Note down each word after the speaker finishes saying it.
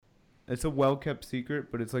It's a well-kept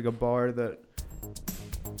secret, but it's like a bar that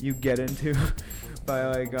you get into by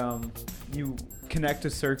like you connect a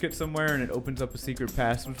circuit somewhere and it opens up a secret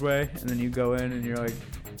passageway, and then you go in and you're like,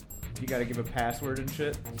 you gotta give a password and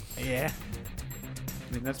shit. Yeah.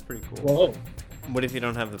 I mean, that's pretty cool. Whoa. What if you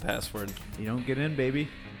don't have the password? You don't get in, baby.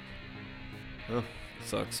 Oh,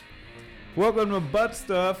 sucks. Welcome to Butt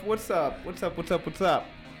Stuff. What's up? What's up? What's up? What's up?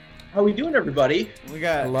 How we doing, everybody? We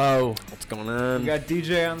got Hello. What's going on? we got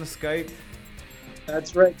DJ on the Skype.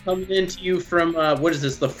 That's right. Coming into you from, what is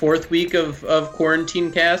this, the 4th week of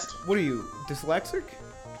Quarantine Cast? What are you, dyslexic?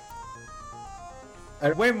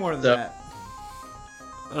 I- Way more than the- that.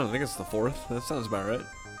 I don't think it's the 4th. That sounds about right.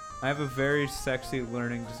 I have a very sexy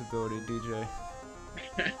learning disability, DJ.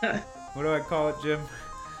 What do I call it, Jim?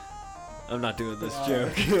 I'm not doing this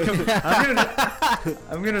joke.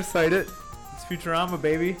 I'm gonna cite it. It's Futurama,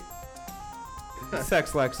 baby.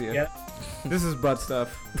 Sexlexia. Yeah. This is Butt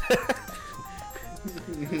Stuff.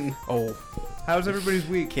 Oh. How's everybody's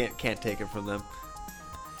week? Can't take it from them.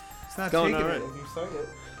 It's not going taking alright. it if you cite it.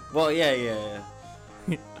 Well, yeah.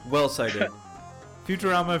 Well cited.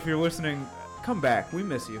 Futurama, if you're listening, come back. We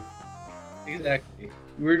miss you. Exactly.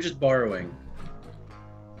 We were just borrowing.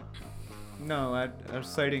 No, I was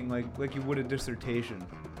citing like you would a dissertation.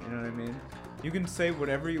 You know what I mean? You can say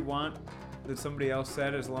whatever you want that somebody else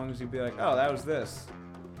said as long as you be like, oh, that was this.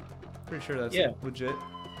 Pretty sure that's legit.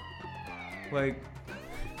 Like,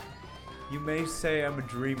 you may say I'm a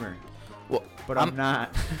dreamer, Well, but I'm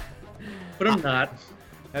not. But I'm not.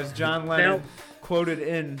 As John Lennon quoted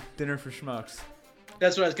in Dinner for Schmucks.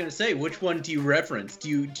 That's what I was going to say. Which one do you reference?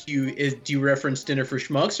 Do you reference Dinner for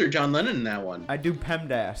Schmucks or John Lennon in that one? I do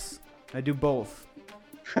PEMDAS. I do both.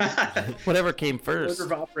 Whatever came first.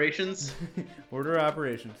 Order of operations. Order of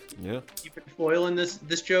operations. Yeah. Keeping foil in this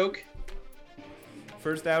joke.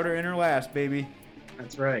 First outer, inner last, baby.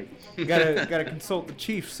 That's right. Gotta consult the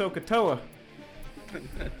chief, Sokotoa.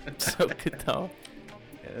 So good though.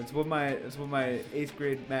 Yeah, that's what my 8th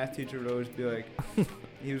grade math teacher would always be like.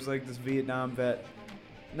 He was like this Vietnam vet.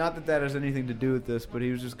 Not that has anything to do with this, but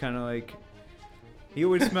he was just kind of like. He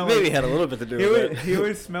always smelled Maybe like, had a little bit to do with it. He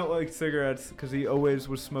always smelled like cigarettes because he always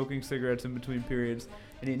was smoking cigarettes in between periods,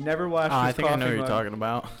 and he never washed his I think coffee I know what you're mug. talking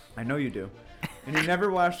about. I know you do. And he never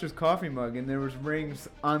washed his coffee mug, and there was rings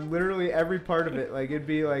on literally every part of it. Like, it'd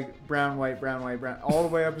be like brown, white, all the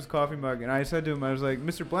way up his coffee mug. And I said to him, I was like,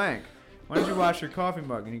 Mr. Blank, why don't you wash your coffee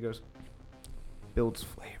mug? And he goes, builds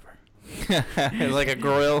flavor. It's like a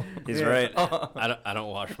grill. He's Yeah. right. I don't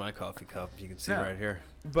wash my coffee cup. You can see No. right here.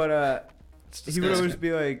 But It's he would always disgusting.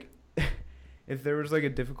 be like, if there was like a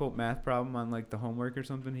difficult math problem on like the homework or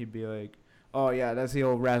something, he'd be like, oh yeah, that's the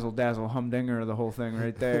old razzle dazzle humdinger of the whole thing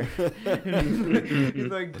right there.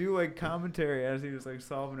 He'd like do like commentary as he was like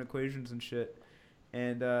solving equations and shit.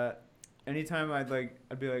 And anytime I'd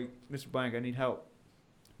be like, Mr. Blank, I need help.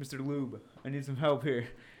 Mr. Lube, I need some help here.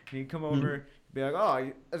 And he'd come over, be like,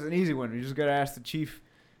 oh, that's an easy one. You just gotta ask the chief.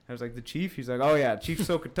 I was like, the chief? He's like, oh yeah, Chief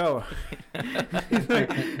Sokotoa. He's like,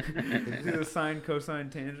 do the sine, cosine,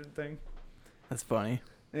 tangent thing. That's funny.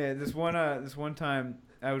 Yeah, this one time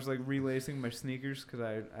I was like relacing my sneakers because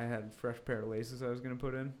I had a fresh pair of laces I was gonna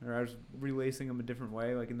put in, or I was relacing them a different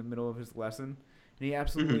way, like in the middle of his lesson, and he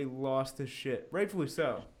absolutely lost his shit. Rightfully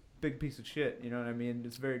so. Big piece of shit. You know what I mean?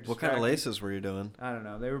 It's very What kind of distracting. laces were you doing? I don't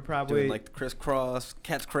know. They were probably Doing like the crisscross,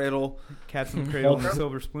 cat's cradle. Cats in the Cradle and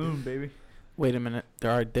Silver Spoon, baby. Wait a minute.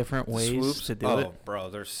 There are different ways Swoops? to do oh, it.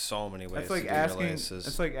 bro, there's so many ways That's like to do your asking. laces.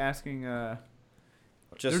 That's like asking.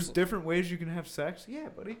 Just There's different ways you can have sex. Yeah,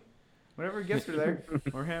 buddy. Whatever gets her there,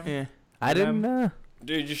 or him. Yeah. I didn't.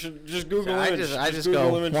 dude, you should just Google I image. just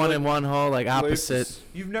Google go image one like in one hole, like opposite. laces.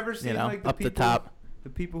 You've never seen You know, like the up people, the top. the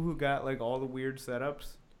people who got like all the weird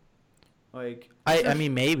setups. Like I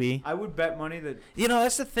mean, maybe. I would bet money that You know,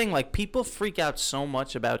 that's the thing. Like, people freak out so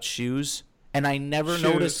much about shoes, and I never Shoes.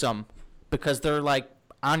 notice them because they're like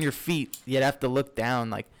on your feet. You'd have to look down.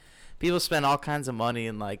 Like, people spend all kinds of money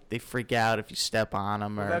and like they freak out if you step on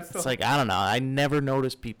them, Well, or that's it's the- like I don't know. I never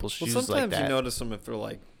notice people's Well, shoes like sometimes that. you notice them if they're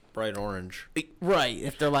like bright orange. Right?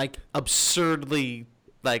 If they're like absurdly.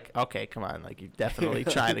 Like, okay, come on. Like, you're definitely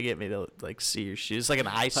trying to get me to, like, see your shoes. It's like an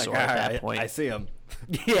eyesore at that point. I see them.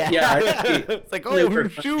 Yeah. Yeah, I see. It's like, oh, your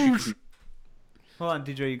shoes. Hold on,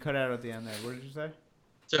 DJ, you cut out at the end there. What did you say?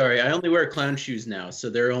 Sorry, I only wear clown shoes now,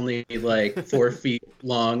 so they're only like 4 feet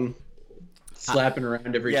long, slapping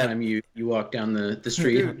around every Yeah. time you walk down the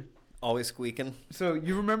street. Dude, Always squeaking. so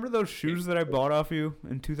you remember those shoes that I bought off you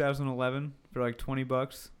in 2011 for like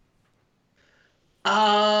 $20? you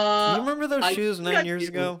remember those I shoes think I 9 years do.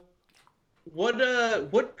 ago? What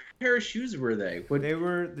pair of shoes were they? What? They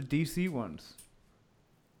were the DC ones.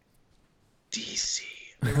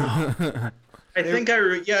 I think I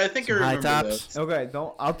Some high remember tops. those. Okay,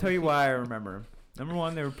 I'll tell you why I remember 'em. Number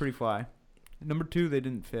one, they were pretty fly. Number two, they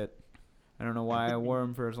didn't fit. I don't know why I wore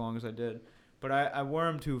them for as long as I did, but I wore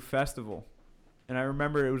them to a festival, and I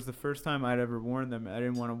remember it was the first time I'd ever worn them. I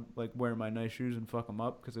didn't want to like wear my nice shoes and fuck them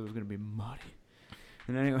up because it was gonna be muddy.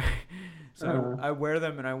 And anyway, so I wear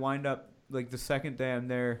them and I wind up like the second day I'm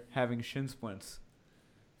there having shin splints.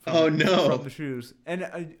 Oh, no. From the shoes, and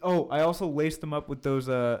I also laced them up with those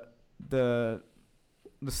the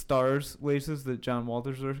stars laces that John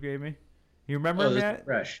Waltersworth gave me. You remember Oh, them this yet? is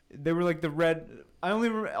fresh. They were like the red. I only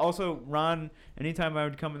remember, also Ron. Anytime I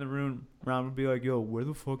would come in the room, Ron would be like, "Yo, where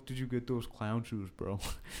the fuck did you get those clown shoes, bro?"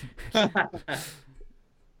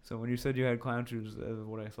 So when you said you had clown shoes, that's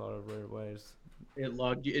what I thought of right away.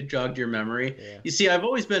 It jogged your memory. Yeah. You see, I've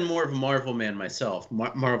always been more of a Marvel man myself.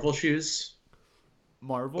 Marvel shoes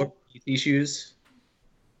Marvel. or DC shoes.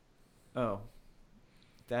 Oh,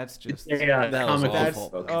 that's just. Yeah, That was comic That's-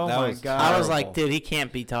 awful. oh That my was God. I was terrible. like, dude, he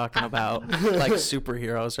can't be talking about like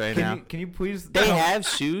superheroes right now. Can you please? They have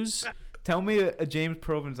shoes. Tell me a James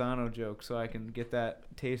Provenzano joke so I can get that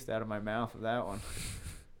taste out of my mouth of that one.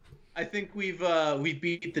 I think we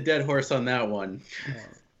beat the dead horse on that one.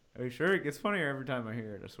 Are you sure? It gets funnier every time I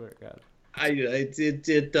hear it. I swear to God.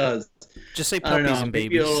 It does. Just say I don't puppies know, and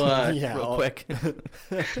maybe babies you'll, Yeah, real I'll- quick.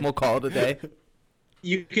 We'll call it a day.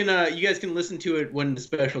 You guys can listen to it when the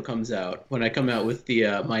special comes out. When I come out with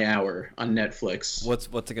the my hour on Netflix. What's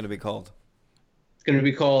it gonna be called? It's gonna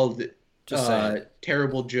be called Just say it.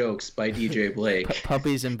 Terrible Jokes by DJ Blake.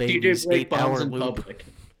 Puppies and DJ babies, Blake 8 hour bombs in loop. public.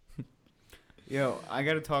 Yo, I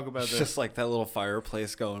got to talk about It's this. just like that little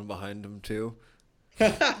fireplace going behind him too.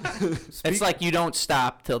 It's like you don't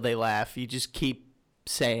stop till they laugh. You just keep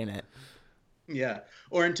saying it. Yeah,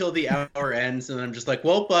 or until the hour ends, and I'm just like,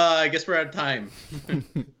 well, I guess we're out of time.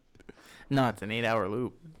 No, it's an 8 hour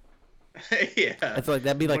loop. Yeah. I feel like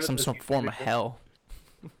that'd be like One of some those form of hell.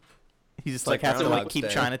 You just like like have to like Groundhog's keep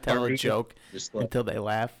Day. trying to tell a Or you joke Just like, until they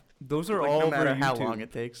laugh. Those are Like, all no over matter how YouTube. long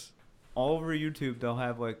it takes. All over YouTube, they'll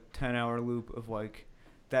have like 10-hour loop of like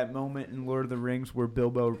that moment in Lord of the Rings where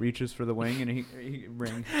Bilbo reaches for the wing and he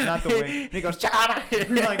ring, not the wing, and he goes "Chana!" He,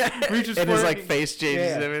 like reaches And for his it like and- face changes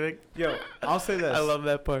Yeah. and everything. Yo, I'll say this. I love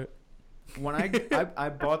that part. When I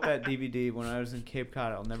bought that DVD when I was in Cape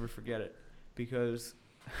Cod, I'll never forget it because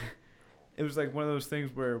it was like one of those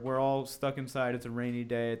things where we're all stuck inside. It's a rainy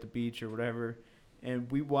day at the beach or whatever, and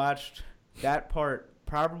we watched that part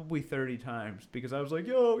probably 30 times because I was like,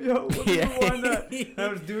 yo, let me rewind that. And I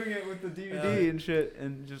was doing it with the DVD and shit,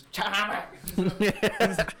 and just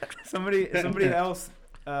somebody else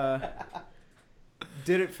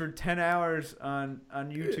did it for 10 hours on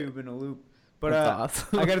YouTube in a loop. But That's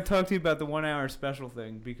awesome. I got to talk to you about the 1 hour special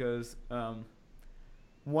thing because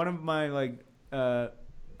one of my like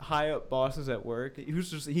high up bosses at work, he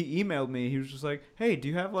emailed me. He was just like, "Hey, do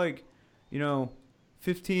you have like,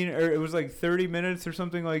 15 or it was like 30 minutes or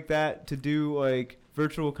something like that to do like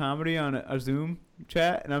virtual comedy on a Zoom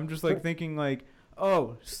chat?" And I'm just like thinking like,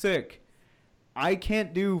 "Oh, sick. I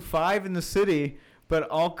can't do 5 in the city, but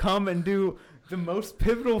I'll come and do the most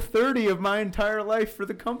pivotal 30 of my entire life for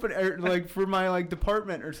the company or like for my like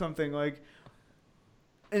department or something like,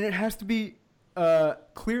 and it has to be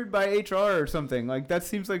cleared by HR or something. Like that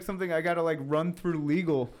seems like something I got to like run through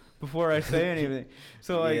legal before I say anything."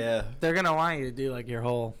 So like yeah. They're gonna want you to do like your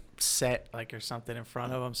whole set like or something in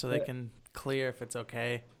front of them so they can clear if it's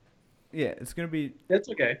okay. yeah, it's going to be that's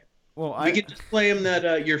okay. well We could just play him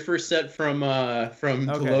that your first set from okay,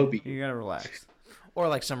 Talobi. you got to relax. Or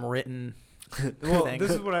like some written Well, thing.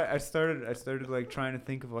 this is what I started like trying to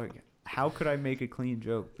think of like how could I make a clean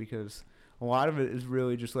joke, because a lot of it is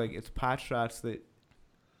really just like it's pot shots that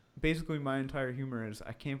basically my entire humor is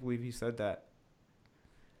I can't believe he said that.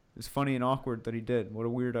 It's funny and awkward that he did. What a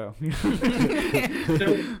weirdo.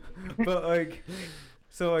 But like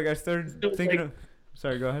so like I started So, thinking like- of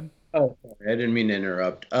sorry, go ahead. Oh, sorry, I didn't mean to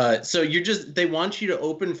interrupt. So they want you to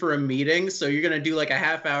open for a meeting, so you're gonna do like a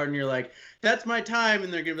half hour, and you're like, "That's my time,"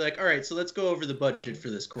 and they're gonna be like, "All right, so let's go over the budget for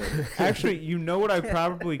this quarter." Actually, you know what I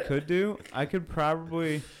probably could do? I could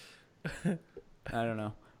probably I don't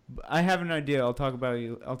know. I have an idea. I'll talk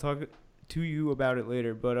to you about it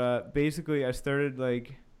later, but basically I started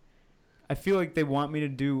like I feel like they want me to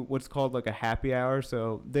do what's called like a happy hour.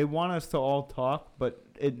 So they want us to all talk, but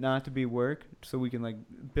it not to be work, so we can like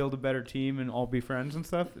build a better team and all be friends and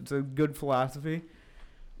stuff. It's a good philosophy.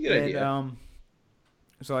 Good idea.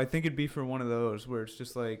 So I think it'd be for one of those where it's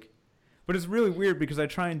just like, but it's really weird because I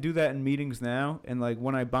try and do that in meetings now, and like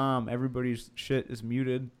when I bomb, everybody's shit is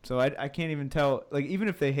muted, so I can't even tell. Like even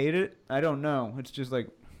if they hate it, I don't know. It's just like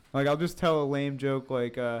Like I'll just tell a lame joke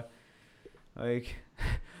like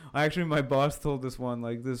actually my boss told this one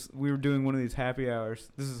like this. We were doing one of these happy hours.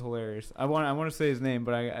 This is hilarious. I want to say his name,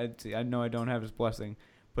 but I know I don't have his blessing.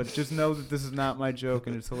 But just know that this is not my joke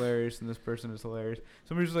and it's hilarious and this person is hilarious.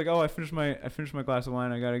 Somebody's just like, oh, I finished my glass of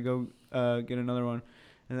wine. I gotta go get another one.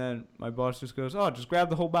 And then my boss just goes, oh, just grab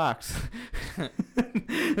the whole box.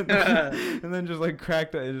 and then just like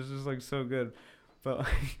cracked it. It's just like so good. But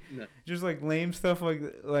like, No. just like lame stuff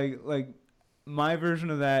like my version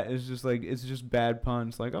of that is just like it's just bad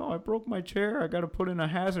puns. Like, oh, I broke my chair. I got to put in a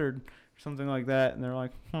hazard or something like that. And they're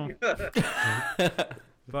like,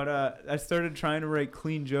 But I started trying to write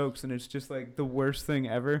clean jokes, and it's just like the worst thing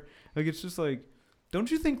ever. Like it's just like, don't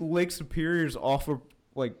you think Lake Superior is awful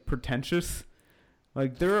like pretentious?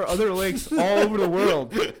 Like there are other lakes all over the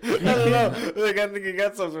world. I don't know. Like I think you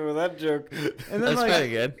got something with that joke. And then That's like, pretty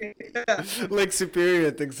good. Lake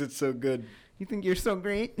Superior thinks it's so good. you think you're so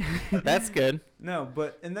great? That's good. No,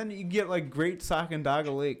 but and then you get like Great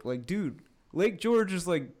Sacandaga Lake. Like, dude, Lake George is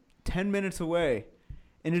like 10 minutes away,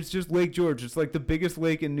 and it's just Lake George. It's like the biggest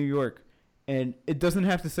lake in New York, and it doesn't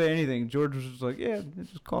have to say anything. George was just like, yeah,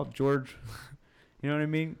 it's just called George. You know what I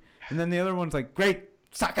mean? And then the other one's like Great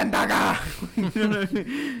Sacandaga. You know what I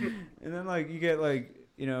mean? And then like you get like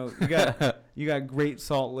you got Great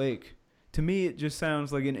Salt Lake. To me, it just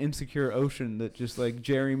sounds like an insecure ocean that just like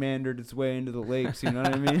gerrymandered its way into the lakes. You know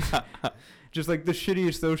what I mean? Just like the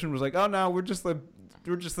shittiest ocean was like, oh no, we're just the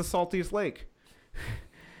saltiest lake.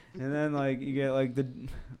 And then like you get like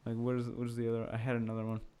what is the other? I had another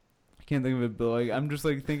one. I can't think of it, but like I'm just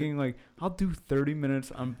like thinking like I'll do 30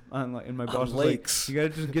 minutes on like in my boss lakes. Like, you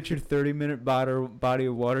gotta just get your 30-minute body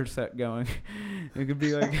of water set going. It could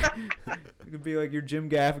be like your Jim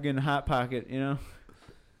Gaffigan Hot Pocket, you know.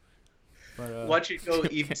 But, Watch it go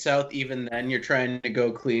even south. Even then, you're trying to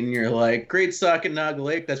go clean. You're like, Great Sacandaga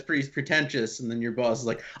Lake. That's pretty pretentious. And then your boss is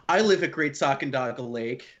like, I live at Great Sacandaga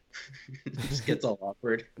Lake. It just gets all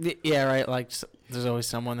awkward. Yeah, right. Like, there's always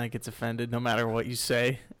someone that gets offended no matter what you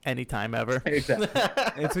say, anytime ever. Exactly.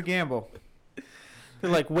 it's a gamble.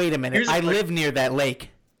 They're like, wait a minute, Here's I like- live near that lake.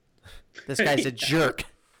 This guy's a jerk.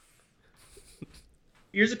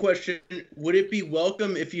 Here's a question. Would it be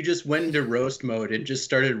welcome if you just went into roast mode and just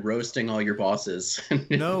started roasting all your bosses?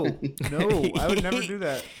 No, I would never do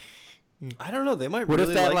that. I don't know. They might What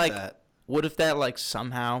really if that like like? that. What if that like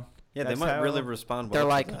somehow Yeah, they That's might how- really respond well they're to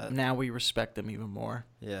like, that. now we respect them even more,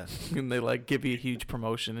 Yeah. and they like give you a huge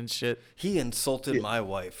promotion and shit. He insulted my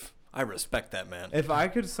wife. I respect that man. If I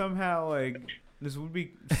could somehow like, this would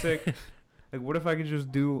be sick. Like, what if I could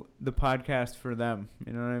just do the podcast for them?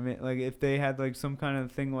 You know what I mean? Like, if they had like some kind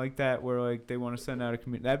of thing like that where like they want to send out a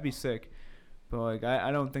community, that'd be sick. But like,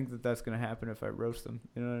 I don't think that that's gonna happen if I roast them.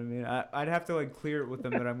 You know what I mean? I'd have to like clear it with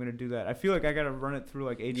them that I'm gonna do that. I feel like I gotta run it through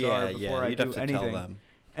like HR before I you'd do have to anything. tell them.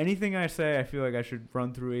 Anything I say, I feel like I should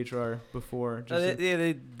run through HR before. Just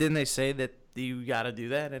Didn't they say that you got to do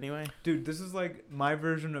that anyway? Dude, this is like my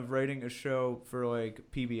version of writing a show for like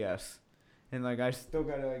PBS, and like I still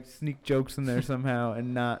gotta like sneak jokes in there somehow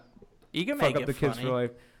and not You can fuck make up it the kids funny. for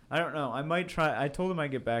life. I don't know. I might try. I told him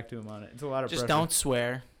I'd get back to him on it. It's a lot of Just pressure. don't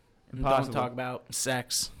swear. And Impossible. don't talk about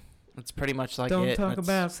sex. That's pretty much like Don't it. talk That's-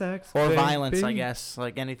 about sex or baby. violence, I guess.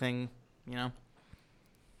 Like anything, you know.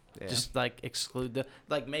 Yeah. Just like exclude the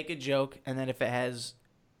like make a joke, and then if it has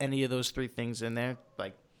any of those three things in there,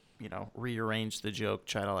 like rearrange the joke,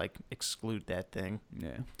 try to like exclude that thing. yeah.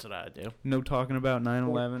 That's what I would do. No talking about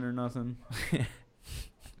 9/11 or nothing.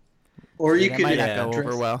 Or you that could might yeah, not go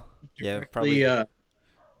over well. Yeah, directly, probably.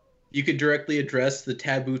 you could directly address the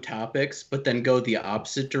taboo topics, but then go the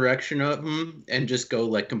opposite direction of them and just go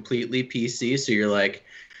like completely PC. So you're like,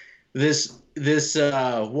 this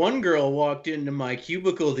one girl walked into my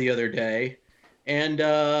cubicle the other day, and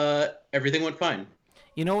everything went fine.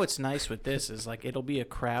 You know what's nice with this is like it'll be a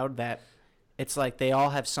crowd that it's like they all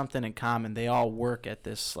have something in common. They all work at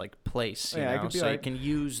this like place, you Yeah, I know. could be So you like- can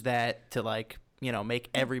use that to like make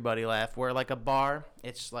everybody laugh. Where like a bar,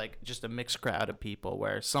 it's like just a mixed crowd of people.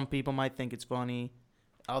 Where some people might think it's funny,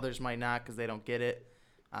 others might not because they don't get it.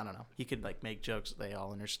 I don't know. You could like make jokes that they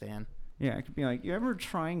all understand. Yeah, I could be like, you ever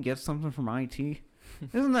try and get something from IT?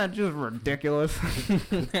 Isn't that just ridiculous?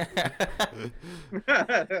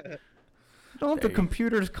 Don't the There you-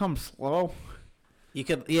 computers come slow? You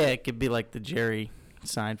could, yeah, it could be like the Jerry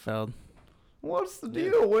Seinfeld What's the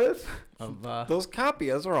deal with? of Those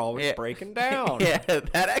copiers are always yeah. breaking down. yeah,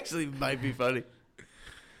 that actually might be funny.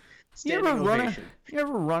 Standing ovation. You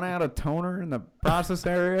ever run out of toner in the process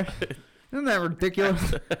area? Isn't that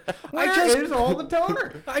ridiculous? Where is all the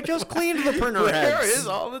toner? I just cleaned the printer Where heads. is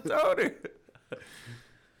all the toner?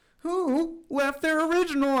 who left their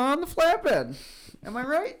original on the flatbed. Am I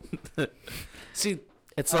right? See,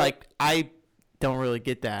 it's like I don't really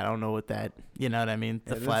get that. I don't know what that. You know what I mean?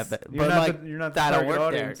 The Yeah, flatbed. you're But not like you're not the that'll target work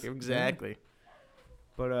audience. there. Exactly.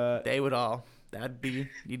 But They would all. That'd be.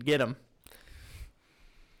 You'd get them.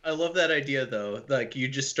 I love that idea though. Like you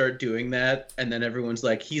just start doing that, and then everyone's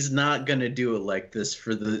like, "He's not gonna do it like this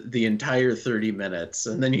for the entire 30 minutes,"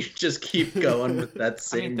 and then you just keep going with that I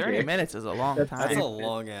same. mean, 30 game. minutes is a long That's- time. That's a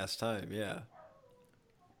long ass time. Yeah.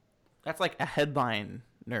 That's like a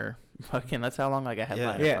headliner. Fucking. That's how long like a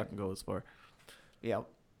headliner Yeah. fucking goes for. yeah.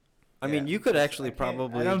 I mean, you could actually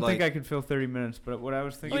probably. I don't like, think I could fill 30 minutes, but what I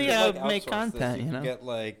was thinking. Well, you yeah, could, make outsource content, This. You you could know? get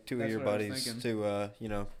like two That's of your what I was buddies thinking.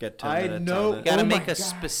 to get 10 I minutes know- on it. Gotta Oh my make a God.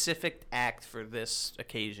 specific act for this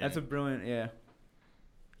occasion. That's a brilliant, yeah.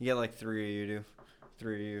 You get like three of you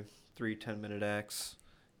do, three 10-minute acts.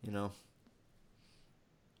 You know.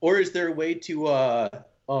 Or is there a way to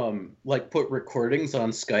like put recordings on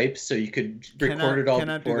Skype so you could record it all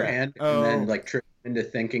cannot do that. beforehand Oh. and then like trick into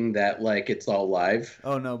thinking that like it's all live?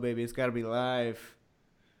 Oh no, baby, it's got to be live.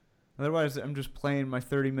 Otherwise, I'm just playing my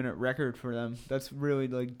 30-minute record for them. That's really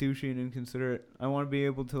like douchey and inconsiderate. I want to be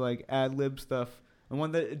able to like ad lib stuff. I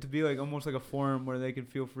want that to be like almost like a forum where they could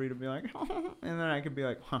feel free to be like, and then I could be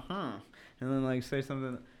like, and then like say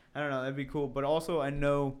something. I don't know, that'd be cool. But also, I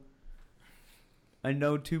know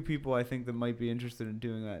two people I think that might be interested in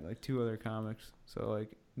doing that, like two other comics. So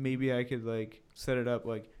like maybe I could like set it up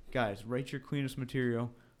like, guys, write your cleanest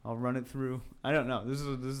material. I'll run it through. I don't know. This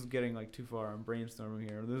is getting like too far. I'm brainstorming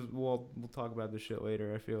here. We'll talk about this shit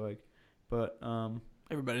later. I feel like, but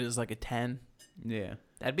Everybody does like a 10. yeah,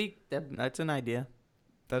 That's an idea.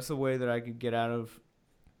 that's the way that I could get out of.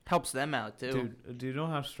 Helps them out too. Dude, do you know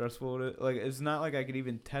how stressful it is? Like, it's not like I could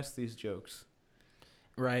even test these jokes.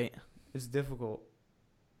 Right. It's difficult.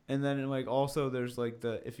 And then like also there's like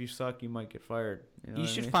the if you suck you might get fired. You, know You what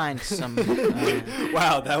I should mean? find some.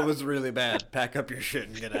 Wow, that was really bad. Pack up your shit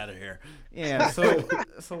and get out of here. Yeah. So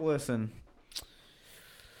listen.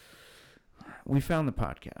 We found the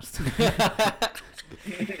podcast.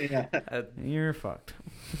 You're fucked.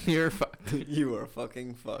 You're fucked. You are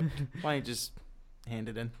fucking fucked. Why don't you just hand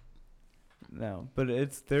it in? No, but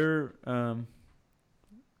they're I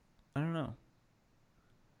don't know.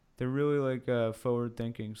 They're really like forward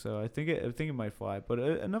thinking, so I think it might fly. But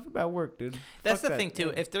enough about work, dude. That's Fuck the that. thing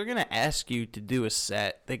too. If they're gonna ask you to do a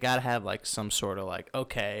set, they gotta have like some sort of like,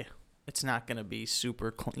 okay, it's not gonna be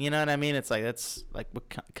super clean. You know what I mean? It's like that's like what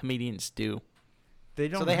comedians do. They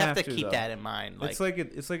don't. So they have to to keep though. that in mind. Like,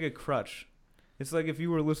 It's like a crutch. It's like if you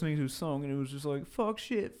were listening to a song and it was just like fuck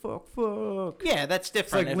shit, fuck. yeah, that's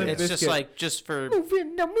different. like If Limp it's just Bizkit. like just for. Move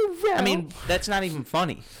in, now move out. I mean, that's not even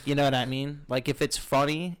funny. You know what I mean? Like if it's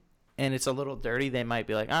funny and it's a little dirty, they might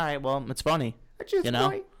be like, all right, well, it's funny. I just you know?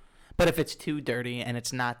 might. But if it's too dirty and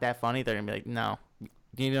it's not that funny, they're gonna be like, no.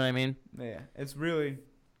 Do you know what I mean? Yeah, it's really.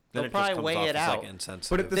 They'll Then it just probably comes weigh off it as, out. Like, insensitive.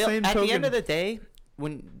 But at the They'll- same at token, the end of the day,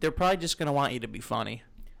 when they're probably just gonna want you to be funny.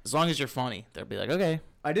 As long as you're funny, they'll be like, okay.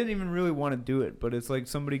 I didn't even really want to do it, but it's like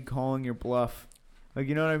somebody calling your bluff. Like,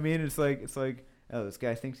 you know what I mean? It's like, oh, this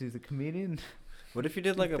guy thinks he's a comedian. What if you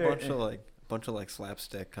did like a Fair- bunch of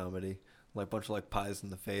slapstick comedy, like bunch of like pies in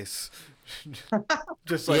the face,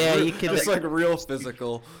 just like Yeah, real, you could, just like- like real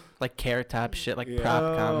physical. Like Carrot Top shit, like Yeah. prop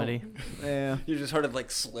Oh, comedy. Yeah. You just heard it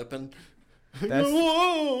like slipping. That's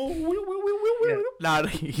Nah,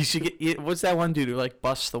 you should get. What's that one dude who like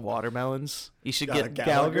busts the watermelons? You should get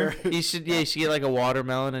Gallagher. You should get like a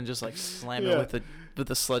watermelon and just like slam Yeah. it with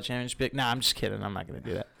a sledgehammer and just be like, nah, I'm just kidding. I'm not gonna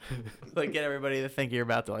do that. Like get everybody to think you're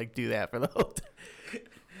about to like do that for the whole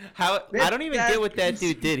time. I don't even get what that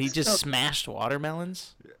dude did. He just smashed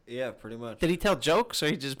watermelons. Yeah, pretty much. Did he tell jokes or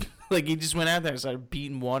he just went out there and started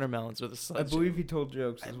beating watermelons with a I sledgehammer? believe he told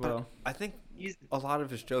jokes as well. I think a lot of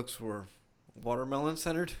his jokes were watermelon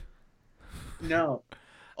centered. No,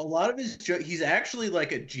 a lot of his he's actually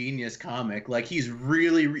like a genius comic. Like he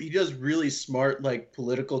does really smart like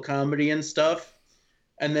political comedy and stuff,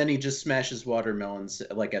 and then he just smashes watermelons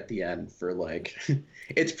like at the end for like.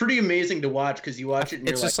 It's pretty amazing to watch because you watch it and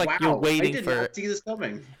It's you're just like, like wow, you're waiting I did for- not see this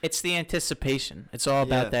coming. It's the anticipation. It's all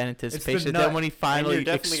about Yeah. that It's the anticipation. nut. Then when he finally you're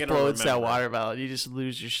definitely gonna explodes that remember. watermelon, you just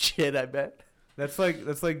lose your shit. I bet. That's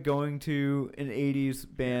like going to an 80s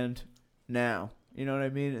band now. You know what I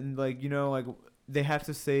mean? And like, you know, like they have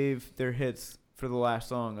to save their hits for the last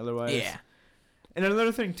song. Otherwise. Yeah. And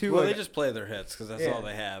another thing too, Well, like, they just play their hits because that's Yeah. all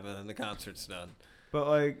they have, and then the concert's done. but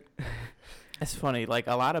like, It's funny. Like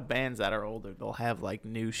a lot of bands that are older, they'll have like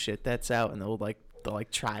new shit that's out, and they'll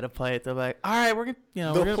try to play it. They're like, all right, we're gonna,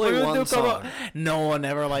 They'll we're play gonna one do a couple. song. No one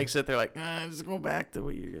ever likes it. They're like, just go back to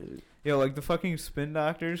what you guys. Yo, like the fucking Spin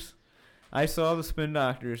Doctors. I saw the Spin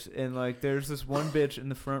Doctors, and like there's this one bitch in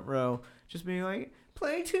the front row just being like,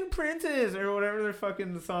 "Play Two Princes" or whatever their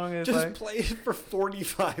fucking song is. Just like, play it for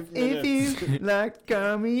 45 minutes. if you like to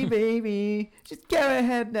call me baby, just go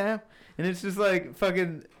ahead now. And it's just like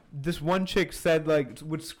fucking. This one chick said like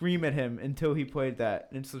would scream at him until he played that,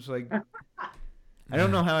 and it's just like. I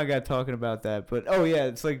don't know how I got talking about that, but oh yeah,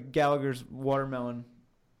 it's like Gallagher's Watermelon.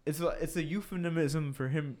 It's a euphemism for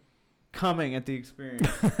him coming at the experience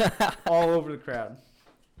all over the crowd.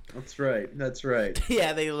 That's right. That's right.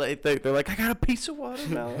 Yeah, they're like, I got a piece of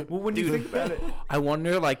watermelon. Well, when you Dude, think about it, I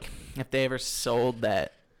wonder like if they ever sold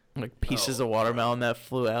that like pieces of watermelon that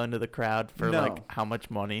flew out into the crowd for No. like how much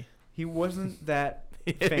money? he wasn't that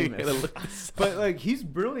You gotta famous. look this But up. like he's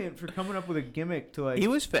brilliant for coming up with a gimmick to like. He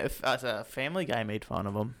was a Family Guy made fun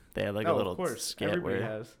of him. They had like a little of course, skit everybody where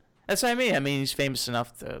has. that's what I mean. I mean, he's famous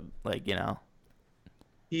enough to like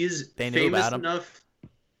He's They knew famous about him. enough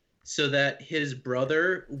so that his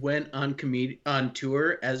brother went on on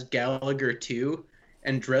tour as Gallagher too,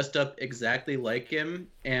 and dressed up exactly like him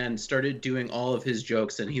and started doing all of his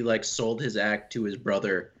jokes, and he like sold his act to his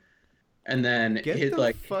brother, and then Get his the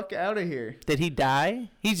like fuck out of here. Did he die?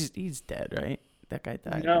 He's dead, right? That guy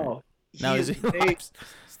died. right? no. No, He's- is he they- alive?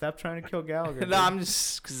 Stop trying to kill Gallagher. No, I'm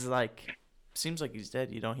just because like seems like he's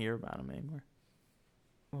dead. You don't hear about him anymore.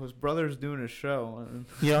 Well, his brother's doing a show.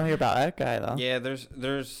 You don't hear about that guy though. Yeah,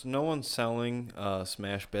 there's no one selling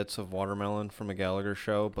smash bits of watermelon from a Gallagher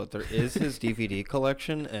show, but there is his DVD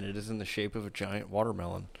collection, and it is in the shape of a giant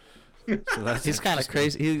watermelon. So that's He's kind of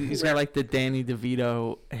crazy. He's got like the Danny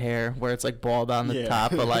DeVito hair, where it's like bald on the Yeah.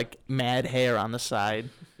 top, but like mad hair on the side,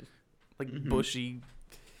 like Mhm. bushy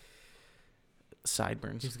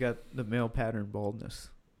sideburns. He's got the male pattern baldness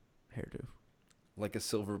hairdo. like a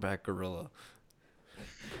silverback gorilla.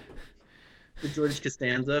 the George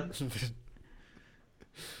Costanza.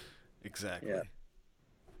 Exactly. Yeah.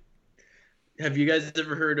 Have you guys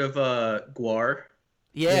ever heard of Guar?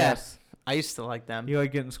 Yeah, Yes. I used to like them. You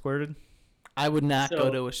like getting squirted? I would not go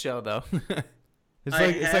So- to a show though. It's I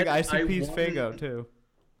like had- I ICP's won- Fago too.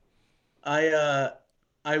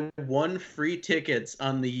 I won free tickets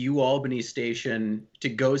on the U Albany station to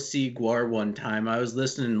go see Guar one time. I was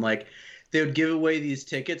listening, like they would give away these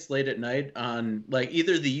tickets late at night on like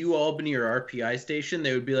either the U Albany or RPI station.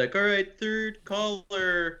 They would be like, "All right, third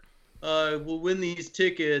caller, will win these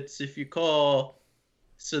tickets if you call."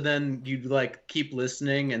 So then you'd like keep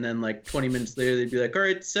listening, and then like 20 minutes later they'd be like, "All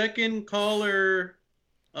right, second caller,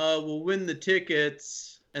 will win the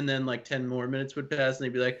tickets." And then like 10 more minutes would pass, and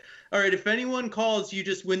they'd be like, "All right, if anyone calls, you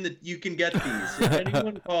just win you can get these. If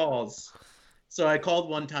anyone calls." So I called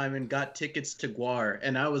one time and got tickets to Guar,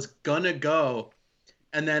 and I was gonna go.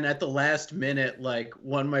 And then at the last minute, like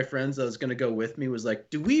one of my friends that was gonna go with me was like,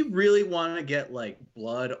 "Do we really want to get like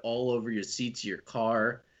blood all over your seats of your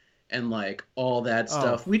car and like all that Oh.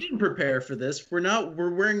 stuff? We didn't prepare for this.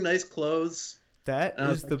 We're wearing nice clothes." That And I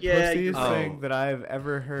was is the like, yeah, pussiest you're- thing Oh. that I've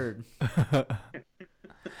ever heard.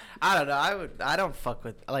 I don't know. I don't fuck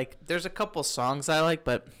with like. There's a couple songs I like,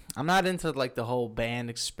 but I'm not into like the whole band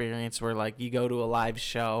experience where like you go to a live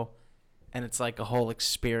show, and it's like a whole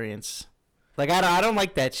experience. Like I don't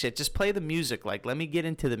like that shit. Just play the music. Like let me get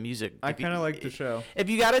into the music. I If you- kind of like the show. If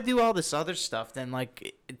you got to do all this other stuff, then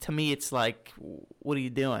like to me it's like, what are you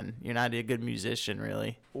doing? You're not a good musician,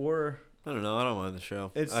 really. Or I don't know. I don't mind the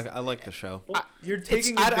show. It's- I like the show. you're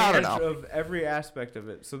taking I don't advantage know. of every aspect of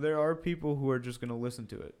it. So there are people who are just going to listen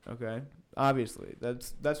to it, okay? Obviously.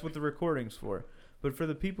 That's what the recording's for. But for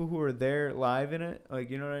the people who are there live in it,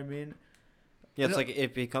 like, you know what I mean? Yeah, it's No. like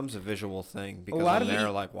it becomes a visual thing because lot I'm of there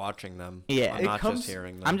it- like watching them. Yeah. I'm It not comes- just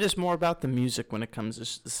hearing them. I'm just more about the music when it comes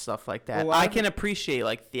to stuff like that. A lot I of can it- appreciate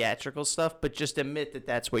like theatrical stuff, but just admit that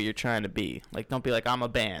that's what you're trying to be. Like, don't be like I'm a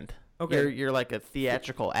band. Okay. You're like a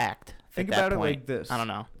theatrical act. Think at that about it point. like this. I don't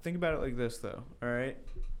know. Think about it like this, though, all right?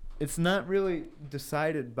 It's not really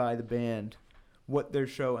decided by the band what their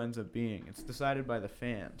show ends up being. It's decided by the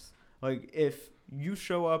fans. Like, if you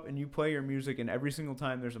show up and you play your music and every single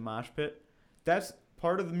time there's a mosh pit, that's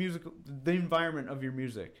part of the the environment of your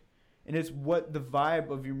music. And it's what the vibe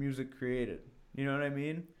of your music created. You know what I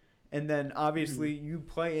mean? And then, obviously, you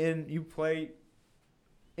play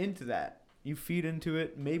into that. You feed into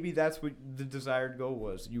it. Maybe that's what the desired goal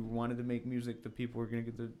was. You wanted to make music that people were going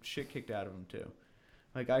to get the shit kicked out of them to.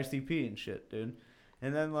 Like ICP and shit, dude.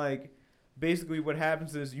 And then, like, basically what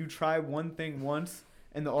happens is you try one thing once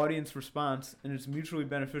and the audience responds, and it's mutually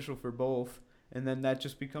beneficial for both. And then that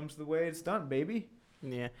just becomes the way it's done, baby.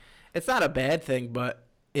 Yeah, it's not a bad thing, but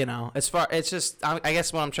it's just I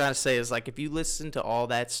guess what I'm trying to say is like if you listen to all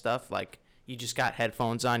that stuff, like you just got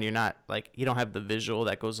headphones on, you're not like, you don't have the visual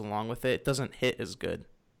that goes along with it. It doesn't hit as good.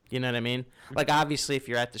 You know what I mean? Like, obviously, if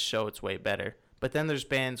you're at the show, it's way better. But then there's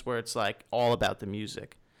bands where it's like all about the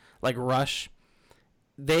music. Like Rush,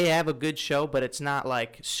 they have a good show, but it's not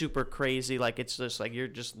like super crazy. Like, it's just like you're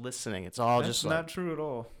just listening. It's all That's just not like, true at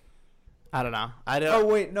all. I don't know. I Oh don't.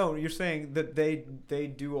 wait, no, you're saying that they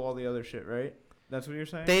do all the other shit, right? That's what you're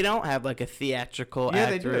saying? They don't have like a theatrical Yeah,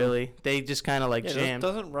 they act do. really. They just kind of like Yeah, jam.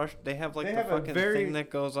 doesn't Rush? They have like They the have a fucking very- thing that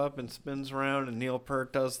goes up and spins around, and Neil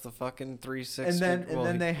Peart does the fucking 360. and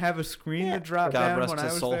then they have a screen Yeah. to drop God down rest when I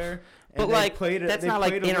his was soul. there. But and they like played it, that's they not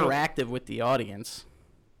like played a little- interactive with the audience.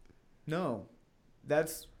 No,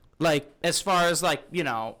 that's Like as far as like, you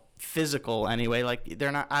know, physical anyway. Like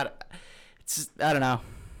they're not. I don't know.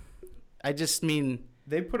 I just mean.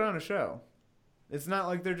 they put on a show. It's not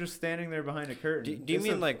like they're just standing there behind a curtain. Do you It's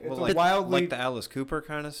mean a- like it's well, a like wildly like the Alice Cooper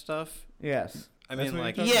kind of stuff? yes? I That's mean, what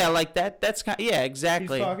like you're talking Yeah, about? like that. That's kind. Yeah,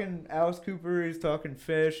 exactly. He's talking Alice Cooper. He's talking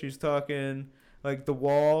Fish. He's talking like The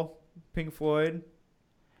Wall, Pink Floyd.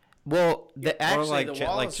 Well, or actually, like the Ge-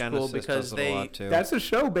 Wall like is cool Genesis because does it they. a lot too. That's a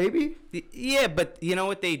show, baby. Yeah, but you know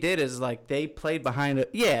what they did is like they played behind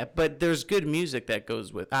it. Yeah, but there's good music that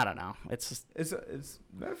goes with. I don't know. It's just, It's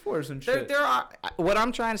metaphors and there. shit. There are. What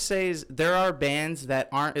I'm trying to say is there are bands that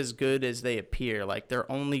aren't as good as they appear. Like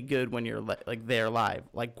they're only good when you're like there live.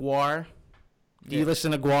 Like Guar. Do you Yeah.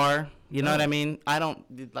 listen to Guar? You know No. what I mean? I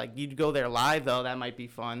don't like. You'd go there live though. That might be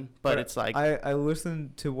fun. But it's like I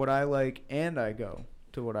listen to what I like and I go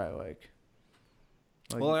to what I like.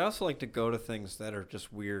 well, I also like to go to things that are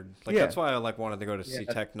just weird. Like Yeah. that's why I like wanted to go to see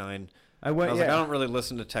Yeah. Tech Nine. I I went. was Yeah, like, I don't really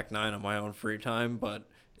listen to Tech Nine on my own free time, but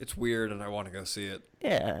it's weird and I want to go see it.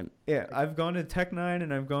 yeah. yeah. I've gone to Tech Nine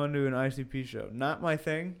and I've gone to an ICP show. Not my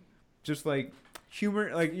thing. Just like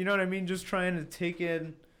humor, like you know what I mean. Just trying to take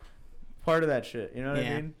in part of that shit. You know what I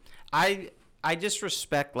Yeah. mean? I just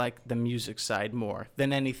respect like the music side more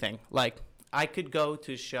than anything. Like I could go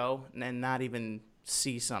to a show and not even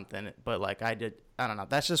see something, but like I don't know.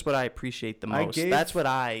 That's just what I appreciate the I most. gave- That's what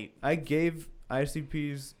I gave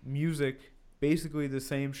ICP's music basically the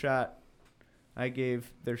same shot I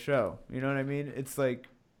gave their show. You know what I mean? It's like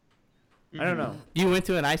I don't know. You went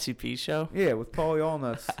to an ICP show? Yeah, with Paulie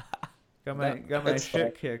Allnuts. Got my That's shit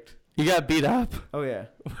fine. kicked. You got beat up? Oh yeah.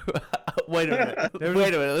 Wait a minute. There was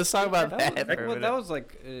Wait a minute. Let's talk about that. That, for a was, minute. that was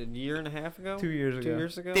like a year and a half ago. 2 years ago. 2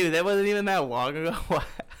 years ago. Dude, that wasn't even that long ago.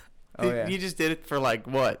 Oh yeah. You just did it for like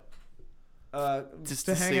what? Just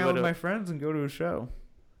to to hang see out what with it- my friends and go to a show.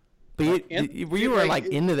 But And- you dude, were like, like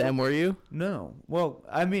into them, were you? No. Well,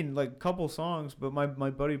 I mean, like couple songs, but my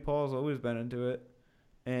buddy Paul's always been into it,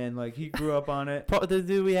 and like he grew up on it. The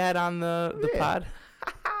dude we had on the Yeah. pod.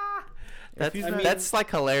 If he's not- That's like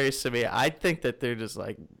hilarious to me. I think that they're just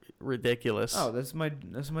like ridiculous. Oh, that's my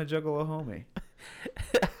Juggalo homie.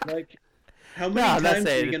 Like, how no, many I'm not times are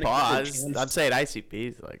you saying gonna pause. get a I'm chance? saying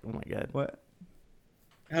ICPs. Like, oh my god. What?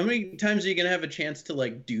 How many times are you gonna have a chance to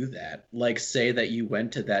like do that? Like, say that you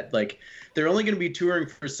went to that. Like, they're only gonna be touring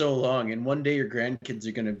for so long, and one day your grandkids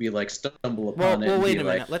are gonna be like stumble upon Well, it. and wait be a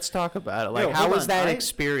like, minute. Let's talk about it. Like, Yo, how hold was on. that I-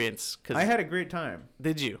 experience? 'Cause I had a great time.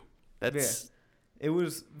 did you? That's It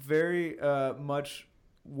was very much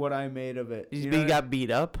what I made of it. you, know what I- got beat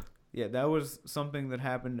up. Yeah, that was something that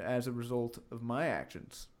happened as a result of my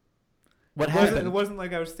actions. What It wasn't- happened? It wasn't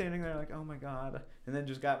like I was standing there like, oh my god, and then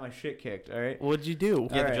just got my shit kicked. All right. What'd you do?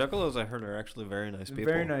 Yeah, Alright. the Juggalos I heard are actually very nice people.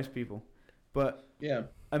 Very nice people, but yeah.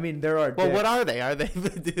 I mean there are. Well, what dicks. are they? Are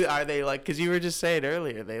they are they like? Because you were just saying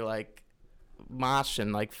earlier, they like mosh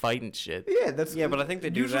and like fight and shit. Yeah, that's Yeah, but I think they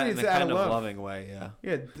do usually that in it's a out kind of love. loving way. Yeah.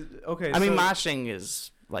 Yeah. Okay. I mean, so moshing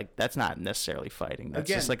is like that's not necessarily fighting. That's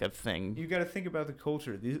just Again, like a thing. you got to think about the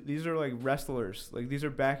culture. These are like wrestlers. Like these are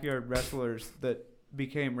backyard wrestlers that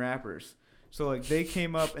became rappers. So like they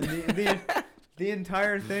came up and the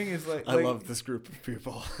entire thing is like. I love this group of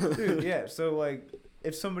people. Dude, yeah. So like,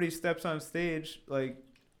 if somebody steps on stage, like,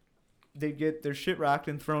 they get their shit rocked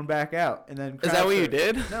and thrown back out, and then. Is that crowd what you surf.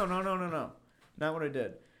 did? No, not what I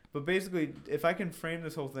did. But basically, if I can frame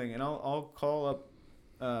this whole thing, and I'll call up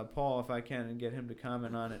Paul if I can and get him to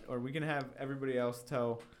comment on it, or we can have everybody else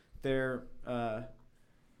tell their,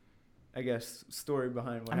 I guess, story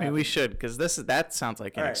behind what I mean, happened. we should because that sounds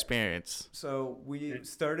like an Alright. experience. So we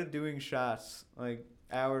started doing shots like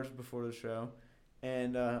hours before the show,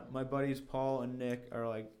 and my buddies Paul and Nick are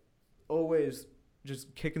like always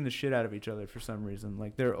just kicking the shit out of each other for some reason.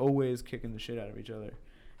 Like they're always kicking the shit out of each other,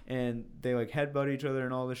 and they like headbutt each other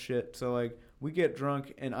and all this shit. So like we get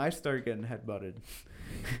drunk and I start getting headbutted,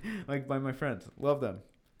 like by my friends. Love them,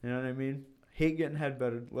 you know what I mean? Hate getting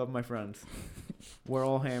headbutted. Love my friends. We're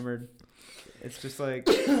all hammered. It's just like,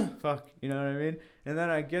 fuck, you know what I mean? And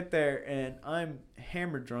then I get there, and I'm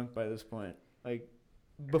hammered drunk by this point. Like,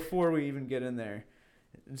 before we even get in there.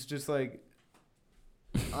 It's just like,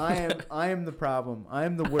 I am the problem. I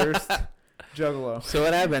am the worst juggalo. So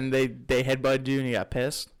what happened? They headbutted you and you got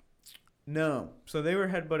pissed? No. So they were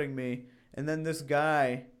headbutting me, and then this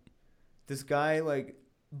guy, like,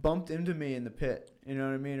 bumped into me in the pit. You know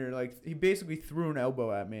what I mean? Or, like, he basically threw an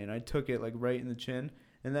elbow at me, and I took it, like, right in the chin.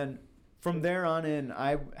 And then from there on in,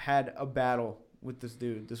 I had a battle with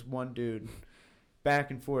this one dude,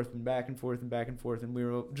 back and forth and back and forth and back and forth, and we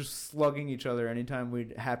were just slugging each other anytime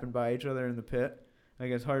we'd happen by each other in the pit,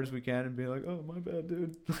 like, as hard as we can, and be like, oh, my bad,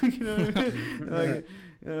 dude. You know what I mean? Like,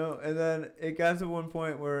 you know, and then it got to one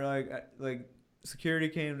point where, like security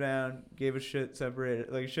came down, gave us shit,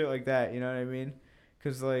 separated, like, shit like that, you know what I mean?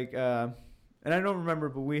 Because, like, and I don't remember,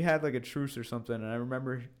 but we had, like, a truce or something, and I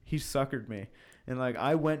remember he suckered me. And, like,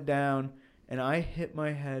 I went down, and I hit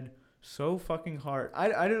my head so fucking hard. I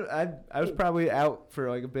was probably out for,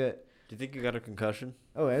 like, a bit. Do you think you got a concussion?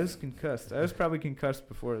 Oh, I was concussed. I was probably concussed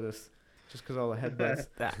before this, just because all the headbutts.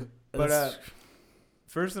 That. But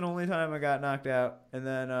first and only time I got knocked out, and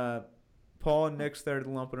then Paul and Nick started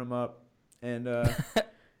lumping him up, and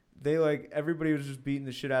they, like, everybody was just beating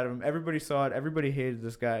the shit out of him. Everybody saw it. Everybody hated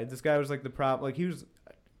this guy. This guy was, like, the prop. Like, he was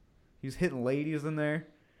hitting ladies in there.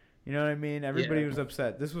 You know what I mean? Everybody was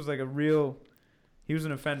upset. This was, like, he was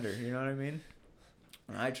an offender. You know what I mean?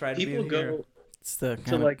 And I tried to be a hero. It's the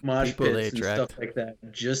to, like, mosh people they pits and attract. stuff like that,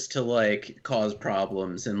 just to, like, cause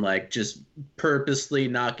problems and, like, just purposely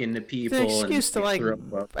knock into people. It's an excuse and to, like, throw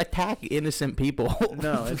them up. attack innocent people.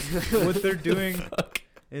 No, it's what they're doing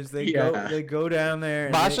is they go down there.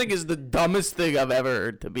 And Moshing is the dumbest thing I've ever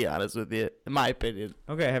heard, to be honest with you, in my opinion.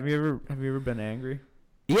 Okay, have you ever been angry?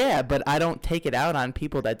 Yeah, but I don't take it out on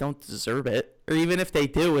people that don't deserve it. Or even if they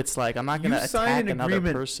do, it's like, I'm not going to attack another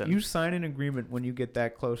person. You sign an agreement when you get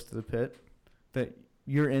that close to the pit that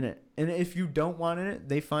you're in it. And if you don't want in it,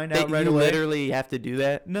 they find out right you away. literally have to do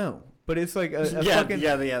that? No. But it's like a fucking...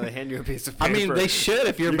 Yeah, they hand you a piece of paper. I mean, they should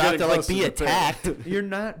if you're about to, like, be attacked. You're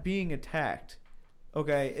not being attacked.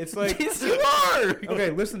 Okay? It's like... Yes, you are!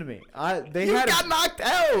 Okay, listen to me. You got knocked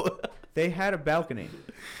out! They had a balcony.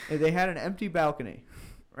 They had an empty balcony.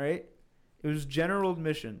 Right? It was general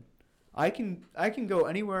admission. I can go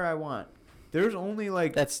anywhere I want. There's only,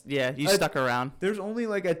 like... You stuck around. There's only,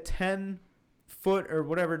 like, a 10-foot or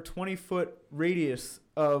whatever, 20-foot radius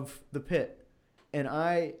of the pit. And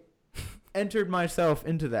I entered myself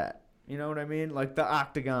into that. You know what I mean? Like the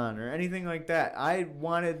octagon or anything like that.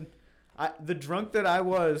 The drunk that I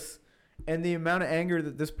was and the amount of anger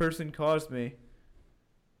that this person caused me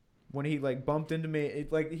when he, like, bumped into me,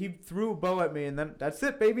 he threw a bow at me, and then that's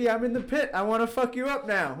it, baby. I'm in the pit. I want to fuck you up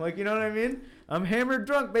now. Like, you know what I mean? I'm hammered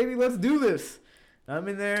drunk, baby. Let's do this. I'm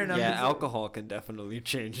in there, and I'm just, alcohol can definitely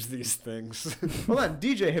change these things. Hold on,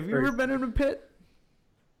 DJ. Have you ever been in a pit?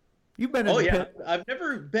 You've been in a pit. I've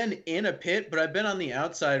never been in a pit, but I've been on the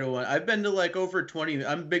outside of one. I've been to, like, over 20.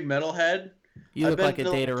 I'm a big metalhead. You look like a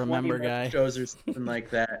Day to Remember guy. Shows or something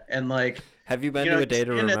like that, and, like. Have you been to a Day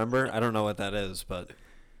to Remember? I don't know what that is, but.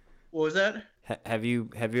 What was that? Have you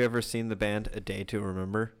ever seen the band A Day to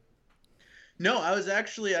Remember? No,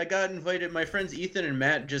 I got invited. My friends Ethan and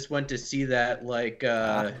Matt just went to see that, like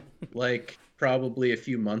probably a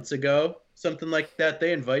few months ago, something like that.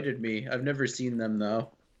 They invited me. I've never seen them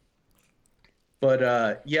though.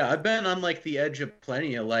 But yeah, I've been on, like, the edge of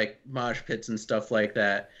plenty of, like, mosh pits and stuff like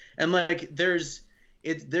that. And, like, there's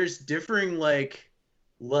differing like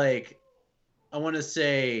I want to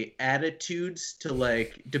say attitudes to,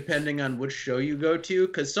 like, depending on which show you go to,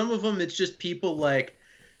 because some of them it's just people, like,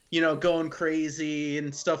 you know, going crazy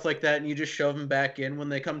and stuff like that, and you just shove them back in when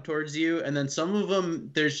they come towards you. And then some of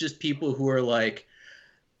them, there's just people who are like,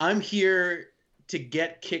 I'm here to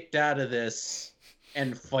get kicked out of this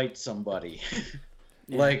and fight somebody.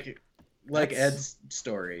 Yeah. like Ed's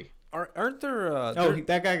story. Aren't there?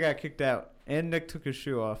 That guy got kicked out, and Nick took his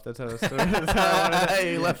shoe off. That's how it started. That's how I wanted to...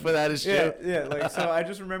 He left without his shoe. Yeah. Like, so I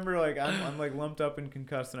just remember, like, I'm like lumped up and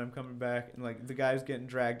concussed, and I'm coming back, and, like, the guy's getting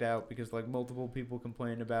dragged out because, like, multiple people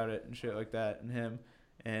complained about it and shit like that, and him,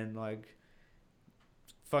 and, like,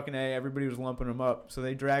 fucking A, everybody was lumping him up, so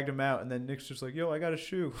they dragged him out, and then Nick's just like, yo, I got a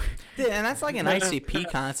shoe. Yeah, and that's like an ICP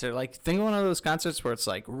concert. Like, think of one of those concerts where it's,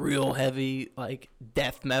 like, real heavy, like,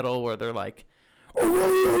 death metal, where they're like,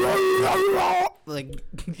 like,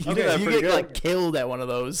 you get like killed at one of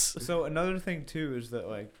those. So another thing too is that,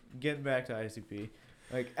 like, getting back to ICP,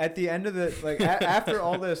 Like at the end of the after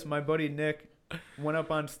all this, my buddy Nick went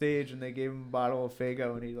up on stage and they gave him a bottle of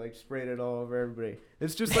Faygo and he like sprayed it all over everybody.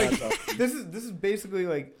 It's just like this is basically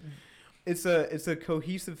like it's a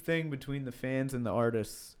cohesive thing between the fans and the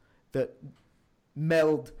artists that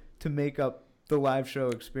meld to make up the live show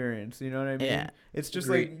experience. You know what I mean? Yeah. It's just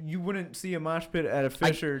Agreed. like you wouldn't see a mosh pit at a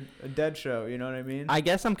Fish or a Dead show. You know what I mean? I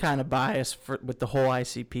guess I'm kind of biased with the whole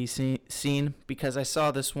ICP scene because I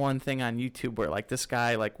saw this one thing on YouTube where like this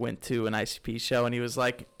guy like went to an ICP show and he was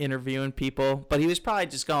like interviewing people, but he was probably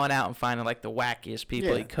just going out and finding like the wackiest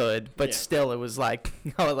people he could. But still, it was like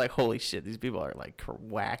I was like, holy shit, these people are like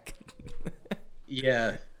whack.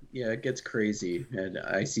 Yeah, it gets crazy, and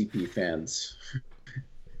ICP fans.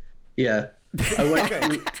 Yeah,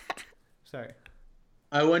 Sorry.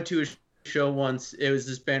 I went to a show once. It was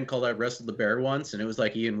this band called I Wrestled the Bear once, and it was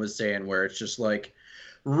like Ian was saying, where it's just like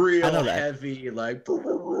real heavy, like,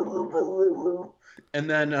 and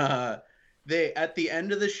then they at the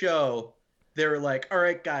end of the show, they were like, "All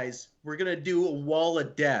right, guys, we're gonna do a wall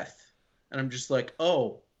of death," and I'm just like,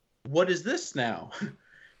 "Oh, what is this now?"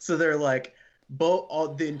 So they're like,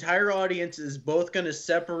 the entire audience is both going to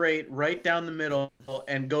separate right down the middle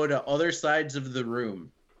and go to other sides of the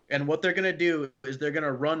room. And what they're going to do is they're going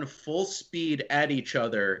to run full speed at each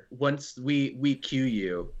other once we cue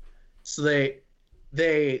you. So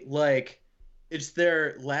they like, it's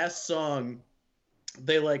their last song.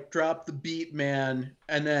 They like drop the beat, man.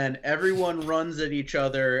 And then everyone runs at each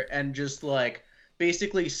other and just like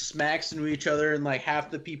basically smacks into each other, and like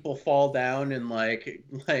half the people fall down and like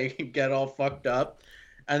get all fucked up.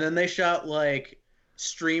 And then they shot like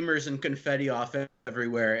streamers and confetti off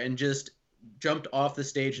everywhere and just jumped off the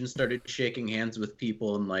stage and started shaking hands with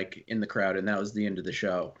people and like in the crowd, and that was the end of the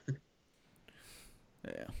show.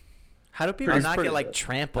 Yeah. How do people not get like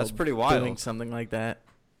trampled? That's pretty wild. Doing something like that.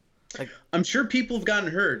 Like, I'm sure people have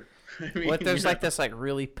gotten hurt. I mean, what if there's like this like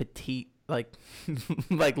really petite like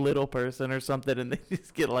like little person or something and they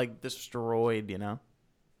just get like destroyed, you know?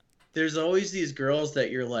 There's always these girls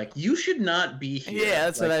that you're like, you should not be here. Yeah,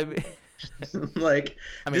 that's like, what I mean. Like,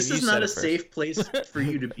 I mean, this you is said not it a first. safe place for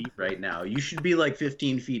you to be right now. You should be like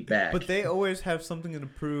 15 feet back. But they always have something to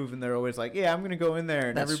prove, and they're always like, "Yeah, I'm gonna go in there,"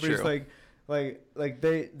 and That's everybody's true. like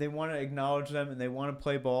they want to acknowledge them and they want to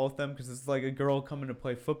play ball with them because it's like a girl coming to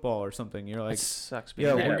play football or something. You're It like, sucks being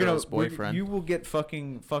 "Yeah, that we're gonna girl's boyfriend. you will get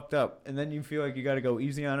fucking fucked up," and then you feel like you got to go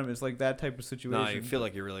easy on him. It's like that type of situation. No, you feel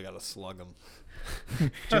like you really got to slug them.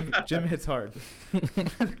 Jim hits hard.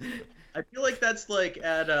 I feel like that's like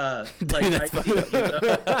at That's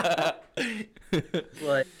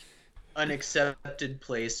like an accepted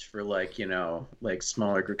place for like, you know, like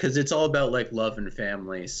smaller group, because it's all about like love and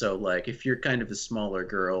family. So like if you're kind of a smaller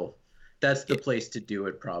girl, that's the place to do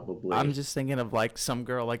it probably. I'm just thinking of like some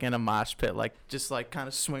girl like in a mosh pit, like just like kind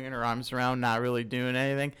of swinging her arms around, not really doing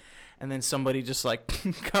anything, and then somebody just like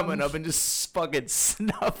coming up and just fucking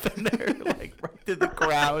snuffing her like right to the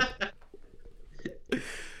crowd.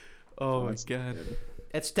 Oh my god,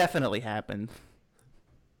 it's definitely happened.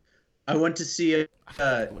 I went to see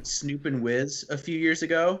Snoop and Wiz a few years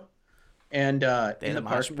ago, and in the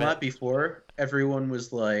parking lot before, everyone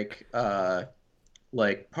was like partying,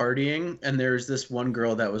 and there's this one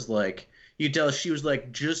girl that was like, you could tell she was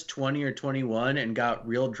like just 20 or 21 and got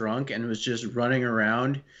real drunk and was just running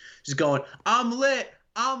around, just going, "I'm lit,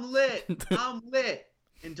 I'm lit, I'm lit,"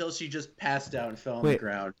 until she just passed out and fell on the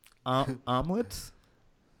ground. Omelets?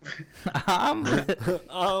 Omelet.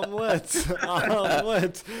 Omelets.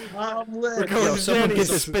 Omelets. Omelet. Yo, someone get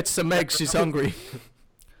to spit some eggs. She's hungry.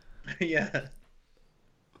 Yeah.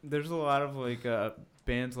 There's a lot of like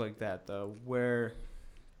bands like that though, where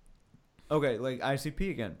okay, like ICP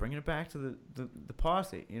again, bringing it back to the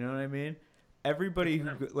posse. You know what I mean? Everybody who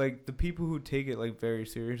like the people who take it like very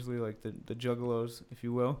seriously, like the juggalos, if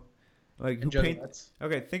you will, like who paint.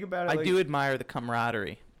 Okay, think about it. I like, do admire the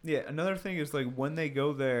camaraderie. Yeah, another thing is like when they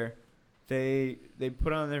go there, they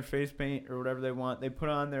put on their face paint or whatever they want. They put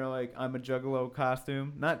on their like I'm a juggalo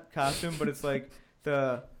costume, not costume, but it's like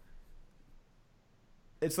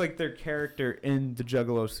it's like their character in the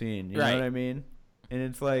juggalo scene. You know what I mean? And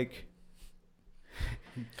it's like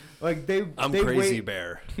I'm they Crazy wait,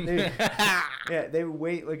 Bear. they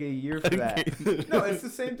wait like a year for that. No, it's the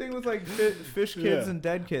same thing with like Fish Kids and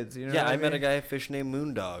Dead Kids. You know? Yeah, what I met a mean? guy at Fish named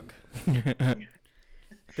Moondog.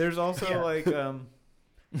 There's also like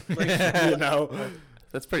you know,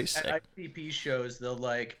 That's pretty sick. at ICP shows, they'll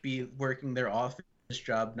like be working their office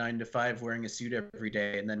job 9 to 5, wearing a suit every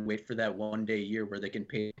day, and then wait for that one day a year where they can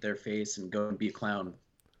paint their face and go and be a clown.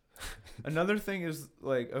 Another thing is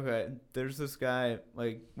like, okay, there's this guy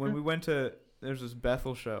like when we went to there's this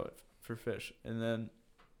Bethel show for Fish, and then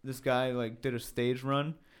this guy like did a stage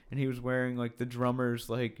run, and he was wearing like the drummer's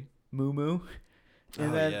like muumuu.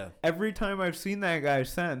 And then every time I've seen that guy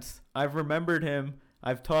since, I've remembered him.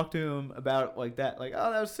 I've talked to him about like that, like,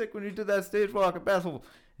 oh, that was sick when you did that stage walk at Bethel.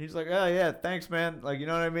 He's like, oh yeah, thanks, man. Like, you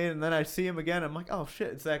know what I mean? And then I see him again. I'm like, oh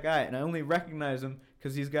shit, it's that guy. And I only recognize him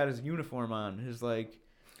because he's got his uniform on. His like,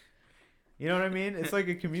 you know what I mean? It's like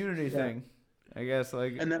a community thing, I guess.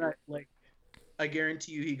 Like, and then I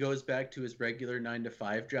guarantee you, he goes back to his regular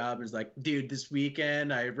 9-to-5 job and is like, dude, this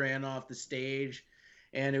weekend I ran off the stage,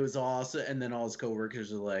 and it was awesome. And then all his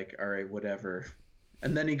coworkers are like, all right, whatever.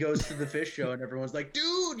 And then he goes to the Fish show, and everyone's like,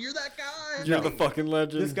 dude, you're that guy. You're the fucking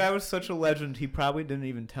legend. This guy was such a legend. He probably didn't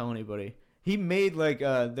even tell anybody. He made like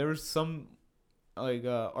there was some like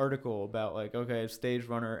article about like, okay, stage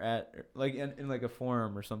runner at like in like a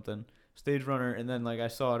forum or something, stage runner, and then like I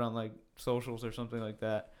saw it on like socials or something like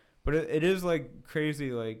that. But it is like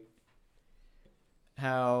crazy like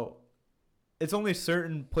how it's only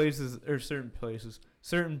certain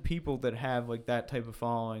people that have like that type of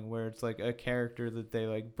following where it's like a character that they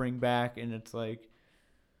like bring back, and it's like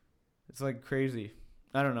crazy.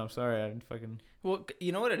 I don't know. Sorry, I didn't fucking. Well,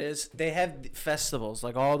 you know what it is? They have festivals.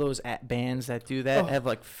 Like all those bands that do that have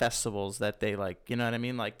like festivals that they like. You know what I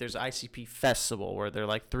mean? Like there's ICP Festival where they're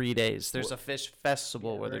like 3 days. There's a Fish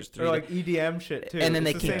Festival where there's 3 days. Or like EDM shit too. And then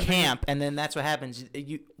they can camp. And then that's what happens.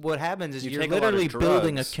 What happens is you're literally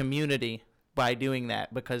building a community by doing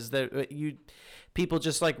that, because people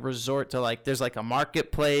just like resort to like, there's like a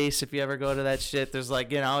marketplace. If you ever go to that shit, there's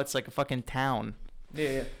like, it's like a fucking town.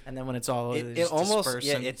 Yeah. And then when it's all over, it almost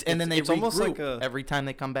and then they regroup almost like every time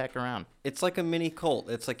they come back around. It's like a mini cult.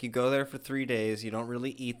 It's like you go there for 3 days. You don't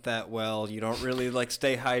really eat that well. You don't really like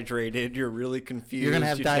stay hydrated. You're really confused. You're gonna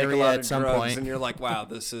have diarrhea take a lot at of some drugs, point, and you're like, wow,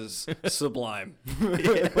 this is sublime.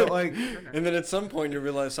 But like, and then at some point you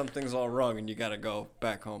realize something's all wrong, and you gotta go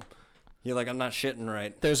back home. You're like, I'm not shitting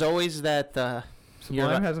right. There's always that.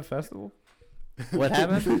 Sublime has a festival. What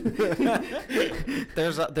happened?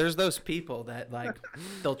 There's those people that like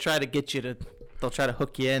they'll try to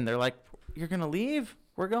hook you in. They're like, you're gonna leave?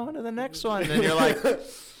 We're going to the next one, and you're like,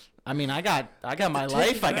 I mean, I got my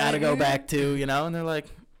life I gotta go back to, and they're like,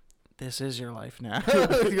 this is your life now.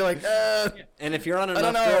 You're like, and if you're on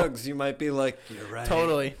enough drugs, you might be like, you're right.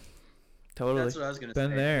 Totally. That's what I was gonna say.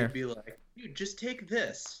 There. You'd be like, dude, just take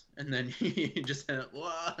this. And then you just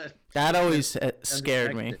what? That always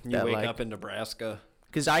scared me. You wake up in Nebraska.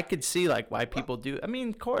 Because I could see like why people do. I mean,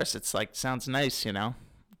 of course, it's like sounds nice, to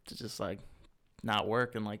just like not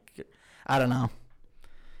work and like I don't know.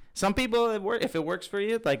 Some people if it works for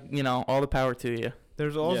you, like all the power to you.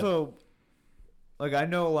 There's also like I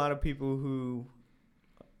know a lot of people who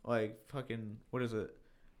like fucking what is it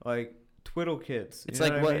like twiddle kids. It's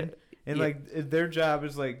like what? I mean? And like their job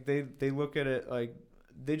is like they look at it like.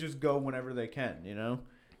 They just go whenever they can,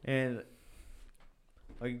 and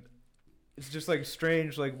like it's just like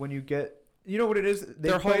strange. Like when you get, what it is.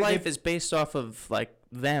 Their whole life is based off of like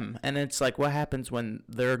them, and it's like what happens when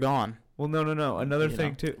they're gone. Well, no. Another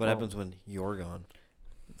thing too. What happens when you're gone?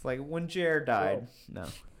 It's like when Jared died. No,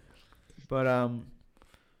 but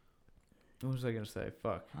what was I gonna say?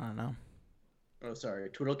 Fuck. I don't know. Oh, sorry.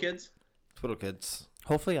 Twiddle kids. Twiddle kids.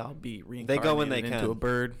 Hopefully, I'll be reincarnated they go when they into can. A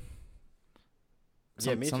bird.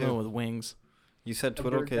 Me something too. With wings. You said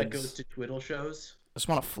twiddle kids. That goes to twiddle shows. I just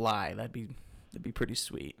want to fly. That'd be pretty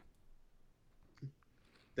sweet.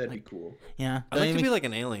 That'd be cool. Yeah. I'd like to be like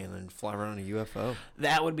an alien and fly around in a UFO.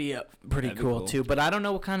 That would be pretty cool too. But I don't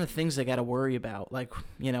know what kind of things they got to worry about. Like,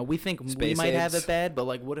 we think we might have it bad, but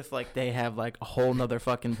like, what if like they have like a whole nother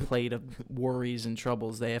fucking plate of worries and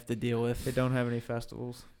troubles they have to deal with? They don't have any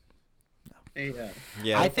festivals.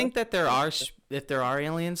 Yeah. I think that if there are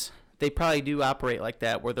aliens, they probably do operate like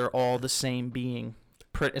that, where they're all the same being,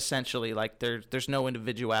 essentially. Like there's no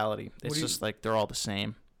individuality. It's just like they're all the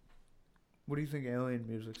same. What do you think alien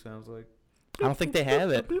music sounds like? I don't think they have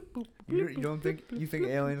it. You don't think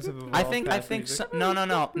aliens have evolved? I think no.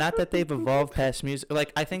 Not that they've evolved past music.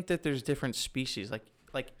 Like I think that there's different species. Like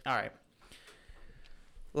all right.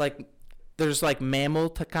 Like there's like mammal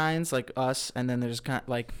kinds like us, and then there's kind of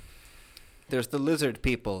like there's the lizard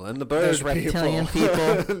people and the bird people. There's reptilian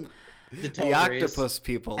people. The octopus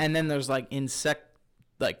people. And then there's like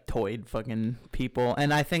toid fucking people.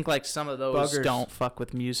 And I think like some of those don't fuck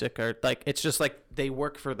with music, or like it's just like they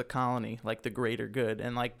work for the colony, like the greater good.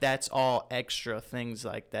 And like that's all extra things,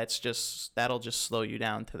 like that'll just slow you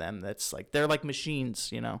down to them. That's like they're like machines,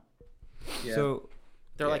 Yeah. So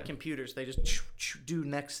they're like computers. They just do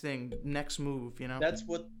next thing, next move, That's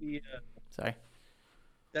what the Sorry.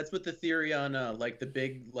 That's what the theory on like the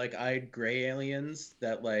big like eyed gray aliens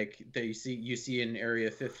that like you see in Area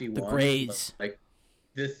 51. The Greys. Like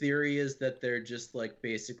the theory is that they're just like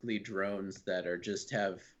basically drones that are just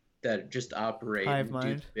operate Hive and do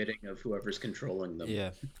mind. the bidding of whoever's controlling them.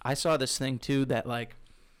 Yeah. I saw this thing too that like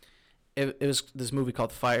it was this movie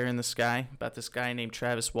called Fire in the Sky about this guy named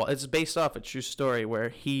Travis Wall. It's based off a true story where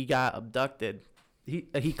he got abducted.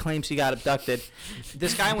 He claims he got abducted.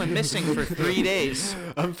 This guy went missing for 3 days,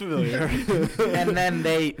 I'm familiar. and then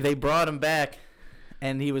they brought him back,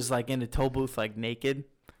 and he was like in a toll booth like naked,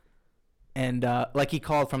 and like he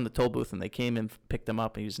called from the toll booth, and they came and picked him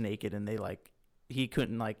up, and he was naked, and they like he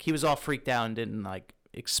couldn't like he was all freaked out and didn't like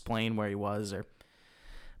explain where he was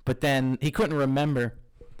but then he couldn't remember.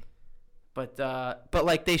 But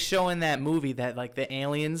like they show in that movie that like the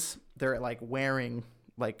aliens, they're like wearing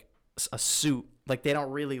like a suit. Like they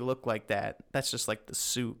don't really look like that. That's just like the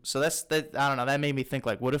suit. So that's that. I don't know. That made me think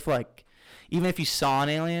like, what if like, even if you saw an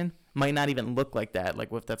alien, might not even look like that.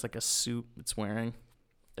 Like what if that's like a suit it's wearing,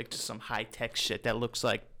 like just some high tech shit that looks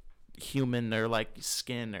like human or like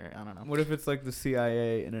skin or I don't know. What if it's like the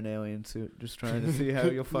CIA in an alien suit, just trying to see how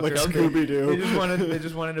you'll fuck Like up? Scooby-Doo. They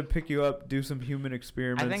just wanted to pick you up, do some human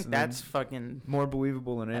experiments. I think and that's then fucking more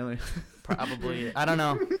believable than alien. probably. I don't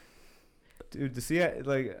know. Dude, the CIA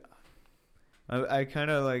like, I kind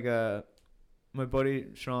of like my buddy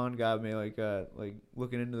Sean got me like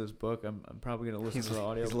looking into this book. I'm probably gonna listen to the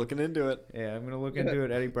audio. He's looking into it. Yeah, I'm gonna look into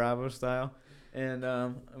it Eddie Bravo style, and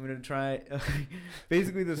I'm gonna try.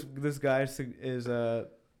 Basically, this guy is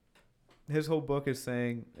his whole book is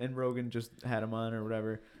saying, and Rogan just had him on or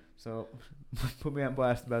whatever, so put me on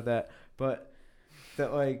blast about that. But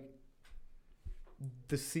that like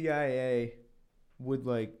the CIA would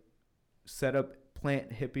like set up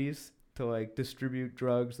plant hippies to like distribute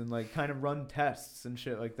drugs and like kind of run tests and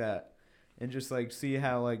shit like that, and just like see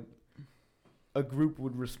how like a group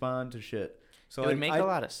would respond to shit. So It like, would make a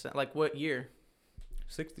lot of sense. Like what year?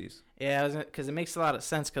 60s. Yeah, because it makes a lot of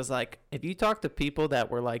sense. Because like, if you talk to people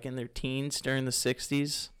that were like in their teens during the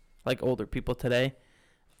 '60s, like older people today,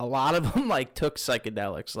 a lot of them like took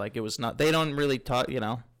psychedelics. Like it was not. They don't really talk. You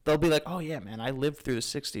know, they'll be like, "Oh yeah, man, I lived through the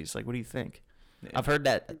 '60s. Like, what do you think?" Yeah. I've heard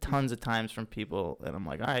that tons of times from people, and I'm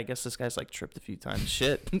like, all right, I guess this guy's like tripped a few times.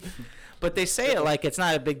 Shit. But they say it like it's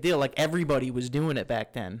not a big deal. Like everybody was doing it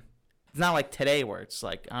back then. It's not like today where it's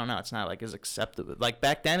like, I don't know, it's not like as acceptable. Like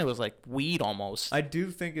back then it was like weed almost. I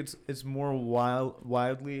do think it's more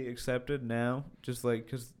wildly accepted now, just like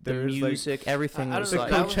because The there's music, everything I was the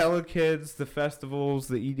like, Coachella kids, the festivals,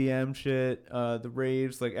 the EDM shit, the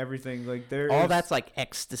raves, like everything, like there. all that's like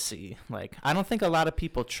ecstasy. Like I don't think a lot of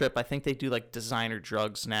people trip. I think they do like designer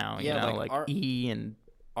drugs now. Yeah, you know, like like E and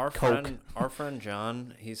Our Coke. our friend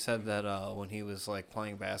John, he said that when he was like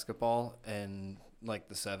playing basketball in like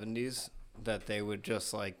the 70s, that they would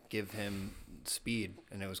just like give him speed,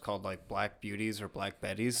 and it was called like Black Beauties or Black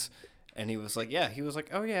Betties, and he was like,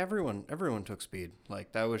 oh yeah, everyone took speed,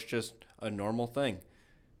 like that was just a normal thing,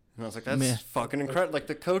 and I was like, that's Meh. fucking incredible. Like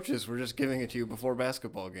the coaches were just giving it to you before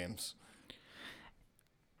basketball games.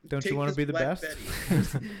 Don't Take you want to this be the Black best?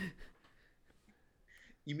 Betty.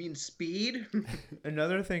 You mean speed?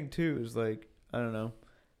 Another thing too is like, I don't know,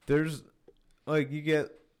 there's like you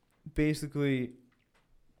get basically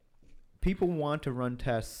people want to run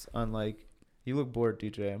tests on like, you look bored,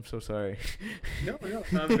 DJ, I'm so sorry. No,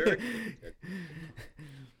 I'm very.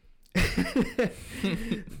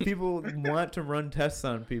 People want to run tests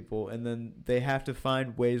on people, and then they have to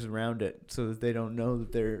find ways around it so that they don't know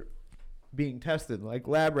that they're being tested, like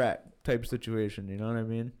lab rat type situation, you know what I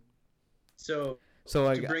mean? So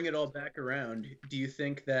like to bring it all back around, do you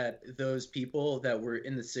think that those people that were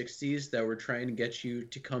in the 60s that were trying to get you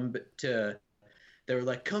to come to, they were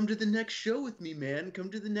like, come to the next show with me, man, come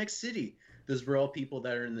to the next city, those were all people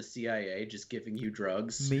that are in the CIA just giving you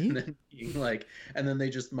drugs? Me? And then being like, and then they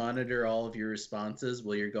just monitor all of your responses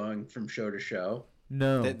while you're going from show to show?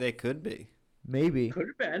 No, They could be. maybe Could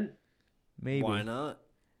have been. Why not?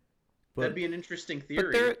 That'd be an interesting theory.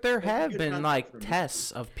 But there That'd be have good been concept like for me.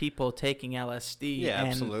 tests of people taking LSD. Yeah, and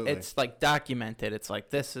absolutely. It's like documented. It's like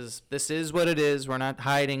this is what it is. We're not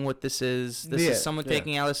hiding what this is. This Yeah, is someone yeah.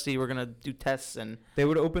 taking LSD. We're gonna do tests and they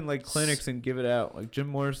would open like clinics and give it out, like Jim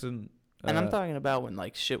Morrison. I'm talking about when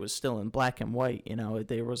like shit was still in black and white. You know,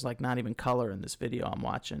 there was like not even color in this video I'm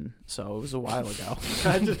watching. So it was a while ago.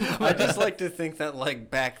 I just like to think that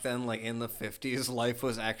like back then, like in the 50s, life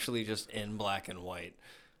was actually just in black and white.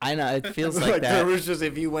 I know it feels like there that. was just,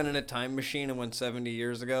 if you went in a time machine and went 70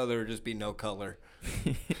 years ago, there would just be no color.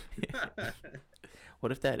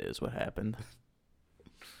 What if that is what happened?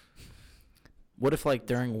 What if like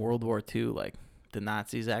during World War II, like the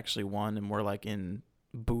Nazis actually won, and we're like in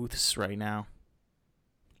booths right now.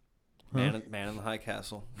 Man in the High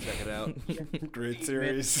Castle. Check it out. Great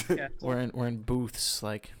series. We're in booths,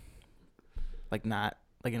 like not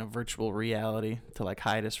like in a virtual reality to like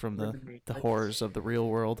hide us from the horrors of the real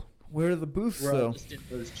world. Where are the booths We're all though? just in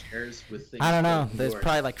those chairs with things. I don't know. closed There's doors.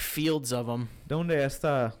 probably like fields of them. Donde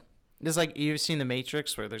está? There's like, you've seen The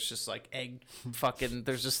Matrix where there's just like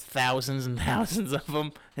there's just thousands and thousands of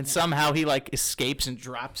them, and somehow he like escapes and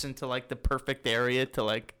drops into like the perfect area to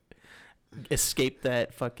like escape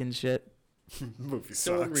that fucking shit. Movie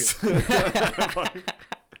So sucks.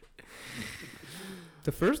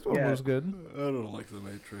 The first one Yeah. was good. I don't like The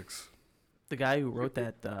Matrix. The guy who wrote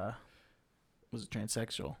that was a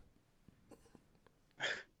transsexual.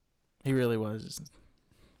 He really was.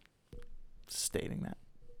 Just stating that.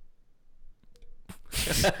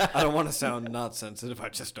 I don't want to sound not sensitive. I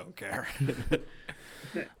just don't care.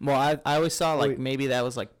 Well, I always saw like Wait. maybe that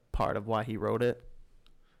was like part of why he wrote it.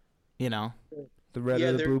 You know? The red Yeah,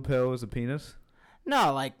 or the they're- blue pill is a penis.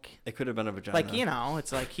 No, like It could have been a vagina. like you know,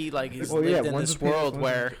 it's like he like he's Well, yeah, lived in one's this a penis, world one's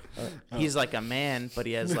where a- he's like a man, but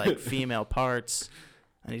he has like female parts,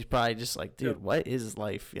 and he's probably just like, dude, what is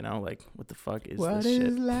life? You know, like what the fuck is What this is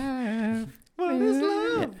shit? life? What is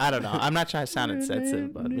love? Yeah, I don't know. I'm not trying to sound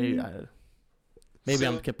insensitive, but maybe I'm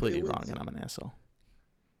So completely it was- wrong and I'm an asshole.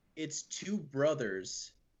 It's two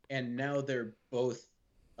brothers, and now they're both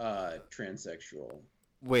transsexual.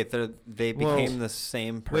 Wait, they Well, became the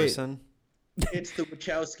same person? It's the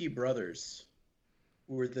Wachowski brothers,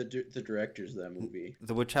 who were the directors of that movie.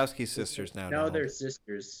 The Wachowski sisters now. Now know. they're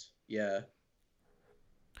sisters. Yeah.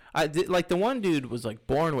 I did, like the one dude was like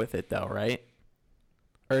born with it though, right?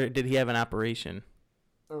 Or did he have an operation?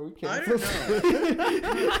 I don't know.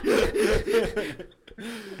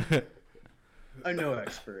 I'm no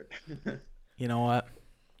expert. You know what?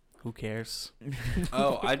 Who cares?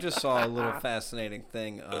 Oh, I just saw a little fascinating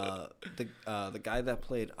thing. The guy that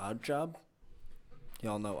played Oddjob.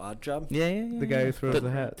 Y'all know Oddjob? Yeah. The guy who throws the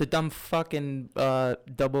hat. The dumb fucking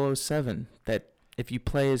 007 that if you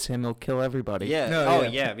play as him, he'll kill everybody. Yeah. No, oh,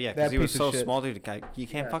 yeah. yeah. That Because he was piece of so shit. small, dude. You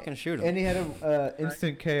can't Yeah. fucking shoot him. And he had a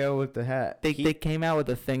instant KO with the hat. They came out with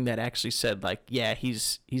a thing that actually said like, yeah,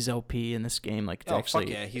 he's OP in this game. Like it's Oh, actually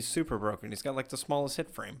fuck yeah. He's super broken. He's got like the smallest hit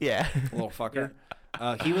frame. yeah. Little fucker.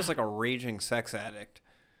 He was like a raging sex addict.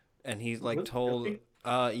 And he like Really? told... Really?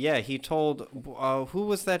 yeah, he told... who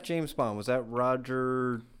was that James Bond? Was that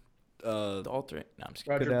Roger... The alternate. No, I'm just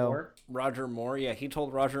kidding. Roger Goodell. Moore. Roger Moore, yeah, he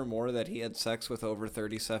told Roger Moore that he had sex with over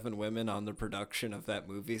 37 women on the production of that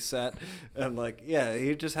movie set, and like, yeah,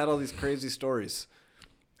 he just had all these crazy stories,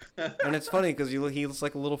 and it's funny because he's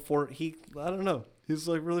like a little I don't know, he's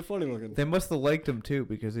like really funny looking. They must have liked him too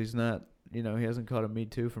because he's not, he hasn't caught a Me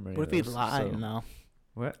Too from any What of if he those, lied? so- No.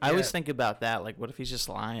 What? I always Yeah. think about that. Like, what if he's just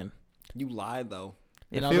lying? You lied though.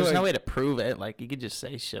 You I know, feel there's no like- way to prove it. Like, you could just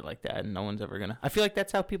say shit like that, and no one's ever gonna. I feel like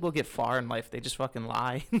that's how people get far in life. They just fucking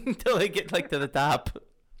lie until they get like to the top.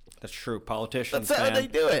 That's true. Politicians, That's how man. they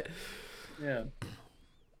do it. Yeah.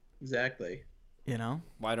 Exactly. You know.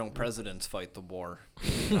 Why don't presidents fight the war?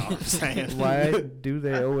 You know what I'm saying? Why do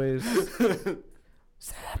they always?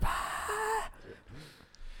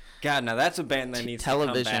 God, now that's a band that needs to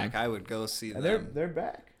Television. come back. I would go see them. They're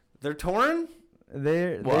back. They're torn?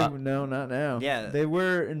 They What? no, not now. Yeah. They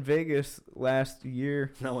were in Vegas last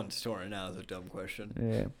year. No one's torn now is a dumb question.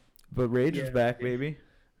 Yeah, but Rage is Yeah. back, baby.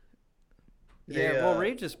 They, Yeah, well,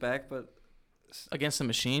 Rage is back, but Against the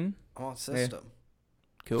Machine. I want System.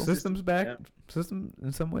 Cool. System's back. Yeah. System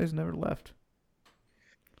in some ways never left.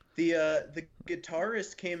 The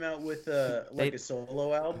guitarist came out with a They-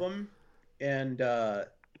 solo album, and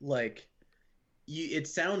it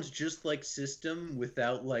sounds just like System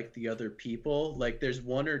without like the other people. Like there's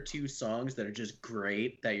one or two songs that are just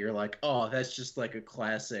great that you're like, oh, that's just like a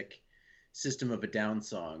classic System of a Down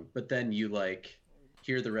song. But then you like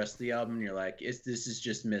hear the rest of the album and you're like, this is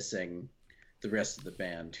just missing the rest of the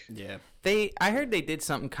band. Yeah. I heard they did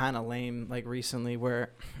something kind of lame like recently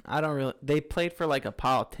where they played for like a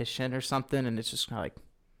politician or something, and it's just kind of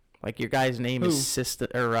like your guy's name Who? is System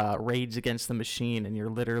or Rage Against the Machine, and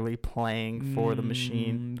you're literally playing for the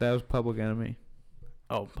machine. That was Public Enemy.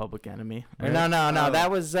 Oh, Public Enemy. Right. No. Oh.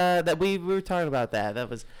 That was that we were talking about that. That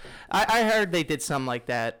was I heard they did something like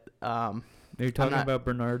that. Are you talking not- about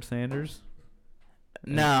Bernard Sanders?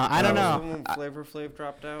 No, I don't know. When Flavor Flav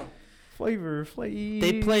dropped out. Flavor Flav.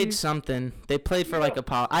 They played something. They played for like a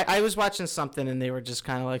I was watching something and they were just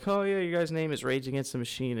kind of like, oh yeah, your guy's name is Rage Against the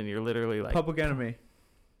Machine, and you're literally like, Public Enemy.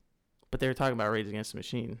 but they were talking about Rage Against the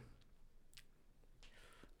Machine.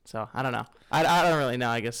 So I don't know. I don't really know.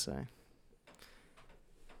 I guess.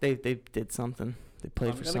 They did something. They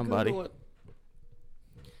played I'm for gonna somebody. Google it.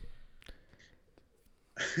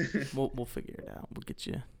 We'll figure it out. We'll get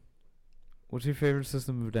you. What's your favorite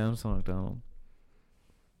System of a Down song, Donald?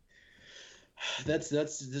 That's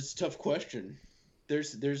a tough question.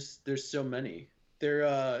 There's so many.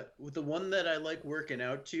 The one that I like working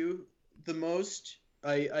out to the most.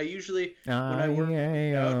 I usually when I work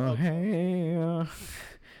out,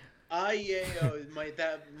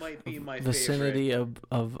 that might be my Vicinity favorite.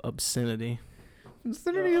 of obscenity.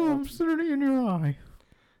 Vicinity of obscenity in your eye.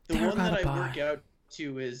 The one that I work out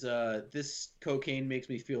to is This Cocaine Makes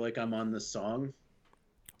Me Feel Like I'm on the Song.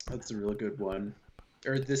 That's a really good one.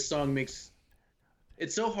 Or This Song Makes...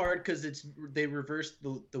 It's so hard because they reverse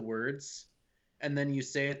the words, and then you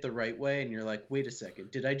say it the right way, and you're like, wait a second,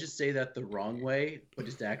 did I just say that the wrong way, but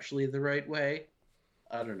it's actually the right way?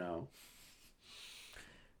 I don't know.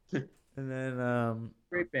 And then,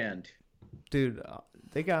 Great band. dude,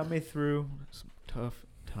 they got me through some tough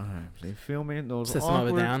times. They feel me? Those System of a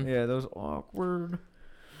awkward, Down? yeah, those awkward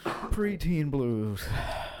preteen blues.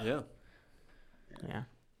 Yeah. Yeah.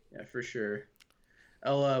 Yeah, for sure.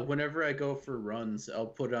 I'll whenever I go for runs, I'll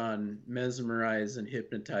put on Mesmerize and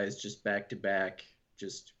Hypnotize just back to back,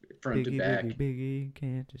 just front to back. Biggie, biggie,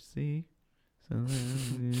 can't you see? No,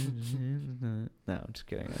 I'm just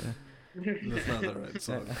kidding. That's not the right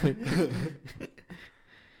song.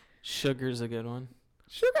 Sugar's a good one.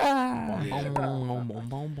 Sugar.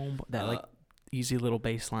 That like easy little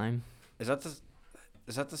bass line. Is that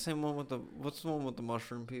the same one with the what's the one with the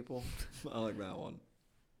mushroom people? I like that one.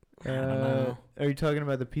 I don't know. Are you talking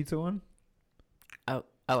about the pizza one?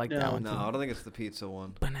 I like that No, one No, too. I don't think it's the pizza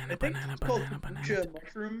one. Banana, I think banana, it's called banana, banana. Kombucha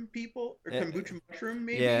Mushroom People or Yeah. Kombucha Mushroom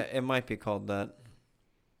maybe. Yeah, it might be called that.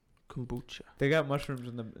 Kombucha. They got mushrooms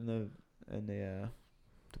in the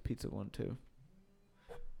pizza one too.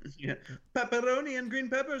 Yeah. Pepperoni and green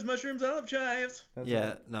peppers, mushrooms, olive chives. That's Yeah,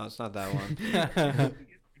 right. no, it's not that one.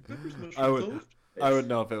 Peppers, mushrooms, I would- olive I would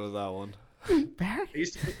know if it was that one. I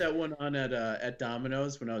used to put that one on at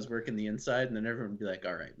Domino's when I was working the inside, and then everyone would be like,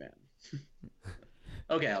 "All right, man."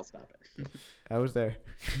 Okay, I'll stop it. I was there.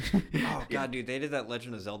 Oh god, dude, they did that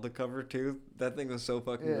Legend of Zelda cover too. That thing was so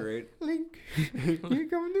fucking Yeah. great. Link, you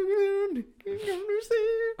come to ground, you come to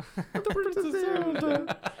see the Princess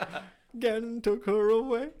Zelda. Ganon took her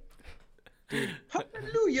away.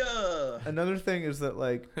 Hallelujah! Another thing is that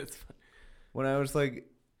like It's fun. when I was like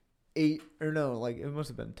 8 or no, like it must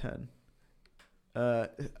have been 10. I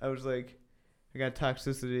was like, I got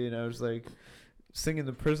toxicity and I was like singing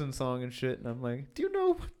the prison song and shit, and I'm like, do you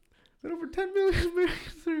know that over 10 million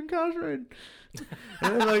Americans are incarcerated?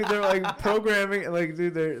 And then like they're like programming and like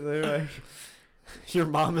dude, they're like, Your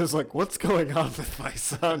mom is like, what's going on with my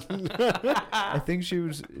son? I think she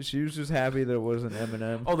was just happy that it wasn't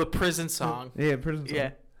Eminem. Oh, the prison song. Yeah, prison song.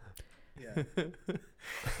 Yeah. Yeah.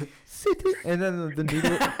 City. And then the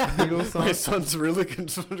needle song. My son's really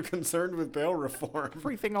concerned with bail reform.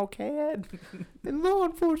 Everything okay, Ed? And law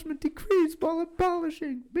enforcement decrees while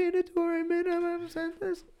abolishing mandatory minimum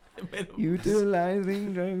sentence.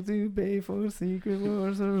 Utilizing drugs to pay for secret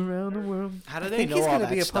wars around the world. How do they know all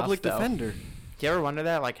that stuff, though? defender. Do you ever wonder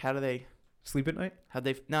that? Like, how do they? Sleep at night? How'd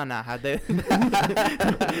they? How'd they?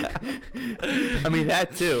 I mean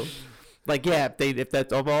that too. Like, yeah, if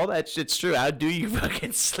that's of all that shit's true, how do you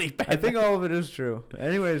fucking sleep at I think night? all of it is true.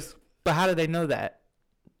 Anyways, But how do they know that?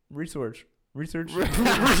 research.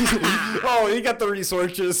 Oh, you got the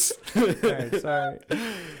resources. Alright, sorry.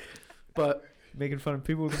 But Making fun of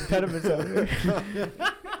people with impediments out here.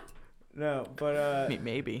 No, but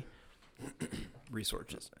maybe.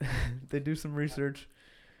 Resources. they do some research,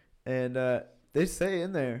 and they say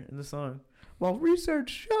in there in the song, well,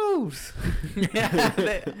 research shows. Yeah,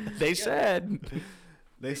 they said.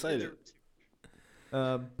 They cited it.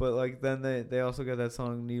 But like then they also got that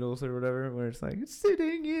song Needles or whatever, where it's like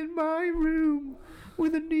sitting in my room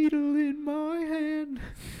with a needle in my hand,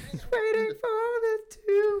 just waiting for the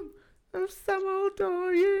tomb of some old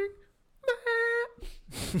dying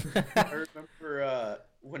man. I remember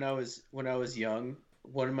when I was young,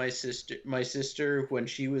 one of my sister when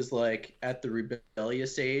she was like at the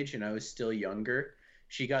rebellious age and I was still younger,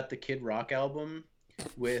 she got the Kid Rock album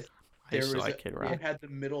with I used to like Kid Rock. it had the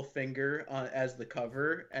middle finger as the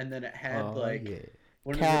cover, and then it had Oh, like yeah.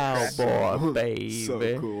 one of the tracks, Cowboy baby.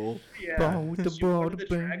 So cool. yeah, Ball with the one of the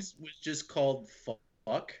ball, bang. tracks was just called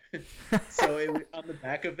Fuck. So on the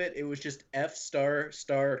back of it, it was just F star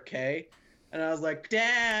K. And I was like,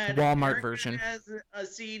 Dad, Walmart Erica version. has a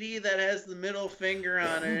CD that has the middle finger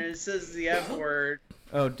on it, and it says the F word.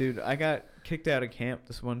 Oh, dude, I got kicked out of camp.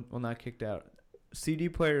 Well, not kicked out. CD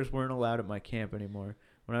players weren't allowed at my camp anymore.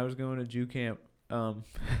 When I was going to Jew camp,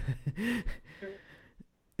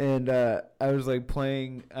 And I was like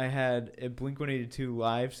playing. I had a Blink-182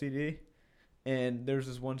 live CD, and there's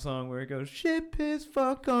this one song where it goes shit, piss,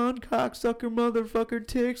 fuck on, cocksucker, motherfucker,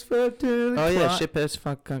 ticks, fuck, Oh yeah, shit, piss,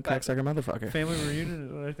 fuck, cocksucker, motherfucker. Family Reunion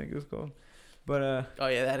is what I think it's called. But Oh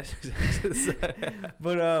yeah, that is exactly.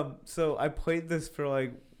 but so I played this for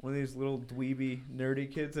like one of these little dweeby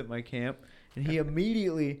nerdy kids at my camp, and he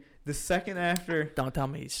immediately, the second after, Don't tell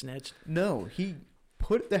me he snitched. no, he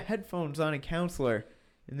put the headphones on a counselor,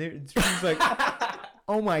 and she's like,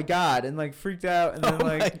 oh my god, and like freaked out, and then Oh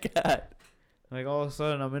like my god. like all of a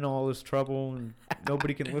sudden I'm in all this trouble, and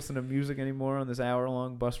nobody can listen to music anymore on this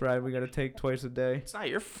hour-long bus ride we got to take twice a day. It's not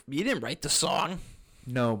your. You didn't write the song.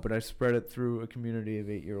 No, but I spread it through a community of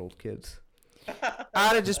 8-year-old kids.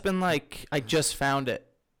 I'd have just been like, I just found it.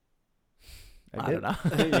 I did.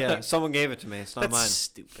 don't know. Yeah, someone gave it to me. It's not That's mine.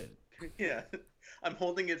 stupid. Yeah, I'm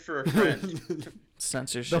holding it for a friend.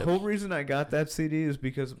 Censorship. The whole reason I got that CD is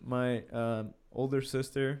because my older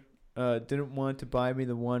sister didn't want to buy me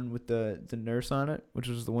the one with the nurse on it, which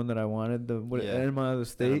was the one that I wanted. The Yeah. Enema of the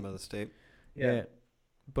State. Enema of the State. Yeah.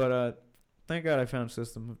 But thank God I found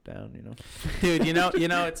System of a Down. You know. Dude, you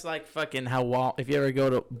know, it's like fucking how if you ever go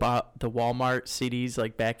to the Walmart CDs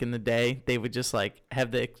like back in the day, they would just like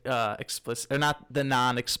have the explicit or not the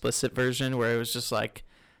non-explicit version where it was just like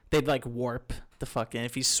they'd like warp the fucking,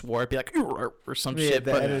 if you swore it'd be like or some Yeah, shit.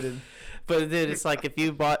 the edited. But dude, it's like if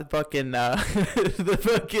you bought fucking the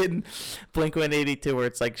fucking Blink-182 where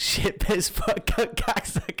it's like shit, piss, fuck,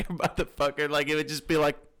 cocksucker, motherfucker, like it would just be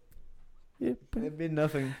like. It'd be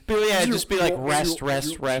nothing. But yeah, it'd just be like rest, cock,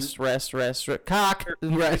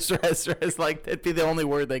 rest. Like that'd be the only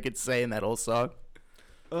word they could say in that whole song.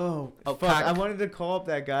 Oh, Oh, fuck. cock. I wanted to call up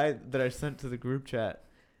that guy that I sent to the group chat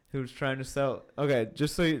who was trying to sell. Okay, do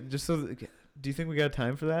you think we got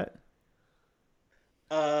time for that?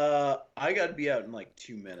 I gotta be out in like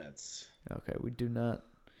 2 minutes. Okay, we do not.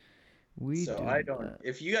 So I don't.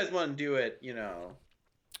 If you guys want to do it, you know.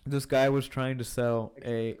 This guy was trying to sell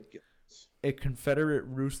a Confederate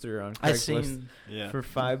rooster on I Craigslist seen. Yeah. for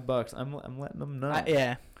 $5. I'm letting them know.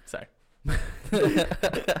 Yeah. Sorry.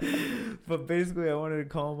 But basically, I wanted to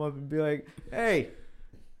call him up and be like, "Hey,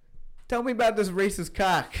 tell me about this racist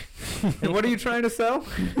cock. And what are you trying to sell?"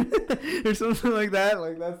 Or something like that.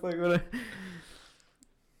 Like that's like what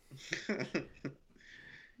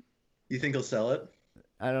You think he'll sell it?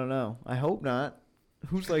 I don't know. I hope not.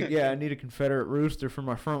 Who's like, yeah, I need a Confederate rooster for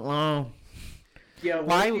my front lawn. Yeah.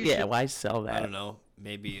 Why? Yeah. Why sell that? I don't know.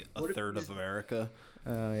 Maybe a What if third he's- of America.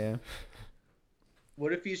 Oh yeah,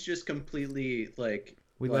 What if he's just completely like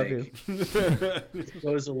we like, love you.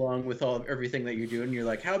 goes along with everything that you do, and you're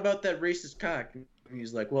like, "How about that racist cock?" And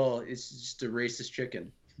he's like, "Well, it's just a racist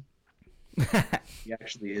chicken." He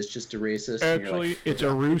actually is just a racist. and you're like, it's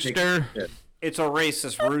a rooster. It's a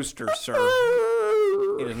racist rooster, sir.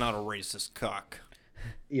 It is not a racist cock.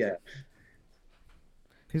 Yeah.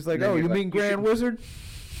 He's like, And then "Oh, you're you like, mean "You Grand should-" Wizard?"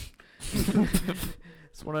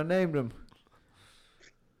 That's what I named him.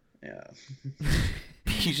 Yeah.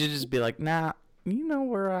 You should just be like, nah. You know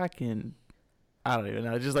where I can. I don't even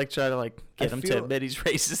know. Just like try to like get I him to feel- admit he's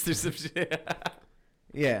racist or some shit.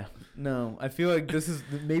 Yeah. No, I feel like this is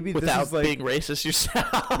maybe Without this is like being racist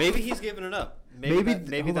yourself. Maybe he's giving it up. Maybe-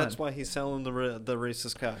 Maybe hold that's on. why he's selling the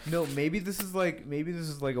racist cock. no, maybe this is like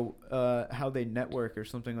a how they network or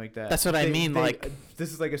something like that. That's what I mean, like-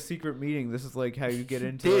 this is like a secret meeting. This is like how you get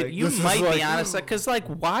into. Dude, like, you this is might like, be honest, because like,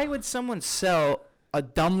 why would someone sell a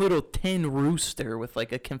dumb little tin rooster with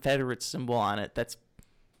like a Confederate symbol on it? That's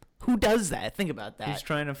who does that? Think about that. He's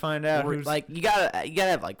trying to find out Or, who's like you gotta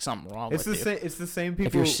have like something wrong It's with the you. same. It's the same people.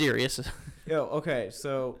 If you're serious, Yo, okay,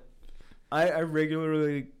 so I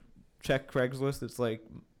regularly check Craigslist. It's like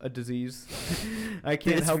a disease. I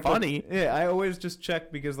can't It's help but- funny. yeah, I always just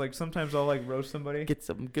check because like sometimes I'll like roast somebody get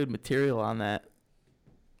some good material on that.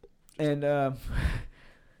 and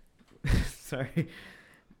sorry.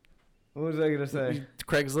 What was I gonna say?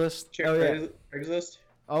 Craigslist. Check Oh, yeah. Craigslist.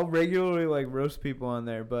 I'll regularly like roast people on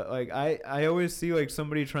there, but like I always see like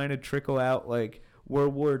somebody trying to trickle out like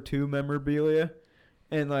World War II memorabilia,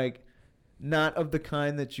 and like not of the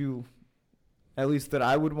kind that you, at least that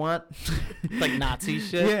I would want. Like Nazi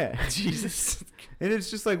shit. Yeah. Jesus. And it's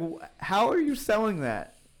just like, how are you selling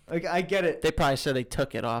that? Like I get it. They probably said they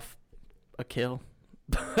took it off a kill.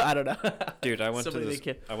 I don't know. Dude, I went Somebody to they this.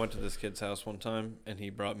 killed. I went to this kid's house one time, and he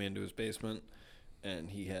brought me into his basement, and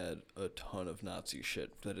he had a ton of Nazi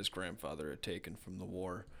shit that his grandfather had taken from the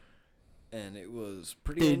war. and it was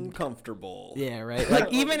pretty Dude. uncomfortable. Yeah, right.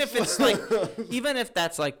 Like even if it's like, even if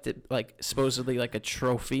that's like like supposedly like a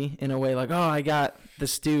trophy in a way, like, oh, I got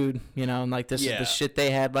this dude, you know, and like this is Yeah. the shit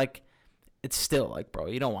they had. Like, it's still like, bro,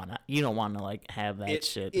 you don't want to like have that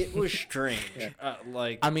shit. It was strange.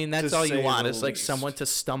 Like, I mean, that's to all you say want the is like least. someone to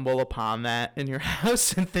stumble upon that in your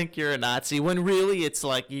house and think you're a Nazi when really it's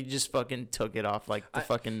like you just fucking took it off like the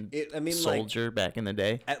fucking soldier back in the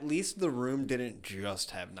day. At least the room didn't just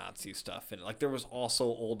have Nazi stuff in it. Like, there was also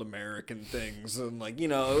old American things, and like, you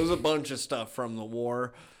know, it was a bunch of stuff from the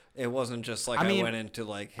war. It wasn't just like I went into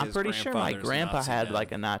like his I'm pretty sure my grandfather's grandpa Nazi had den.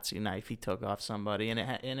 like a Nazi knife he took off somebody,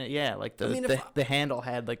 and yeah, like the I mean, the handle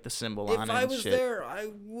had like the symbol If on it. I and was shit. there, I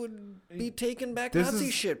would be taking back This Nazi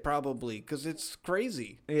is- shit probably, because it's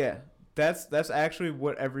crazy. Yeah, that's actually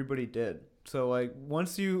what everybody did. So like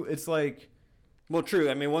once you, it's like Well, true.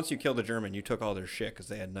 I mean, once you killed a German, you took all their shit because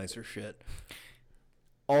they had nicer shit.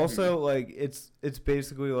 also like it's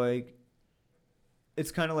basically like it's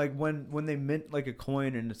kind of like when they mint like a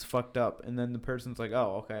coin and it's fucked up, and then the person's like,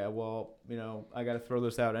 oh, okay, well, you know, I got to throw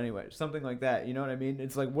this out anyway, something like that. You know what I mean?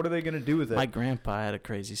 It's like, what are they gonna do with it? My grandpa had a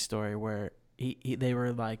crazy story where they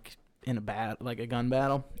were like in a gun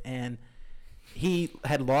battle, and he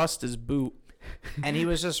had lost his boot, and he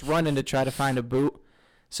was just running to try to find a boot.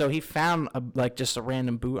 So he found just a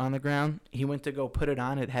random boot on the ground. He went to go put it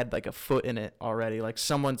on. It had like a foot in it already. Like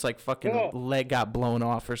someone's like fucking leg got blown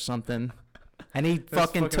off or something. And he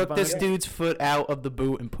fucking took this funny. dude's foot out of the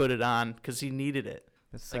boot and put it on because he needed it.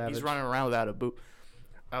 That's Like savage. he's running around without a boot.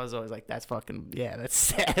 I was always like, that's fucking, yeah, that's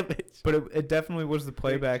savage. But it definitely was the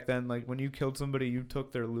play back then. Like when you killed somebody, you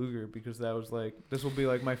took their Luger because that was like, this will be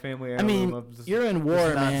like my family I heirloom mean, of this, you're in this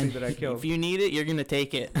war, Nazi man. that I killed. If you need it, you're going to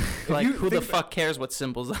take it. Like, you who the think fuck cares what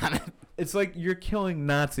symbol's on it? It's like you're killing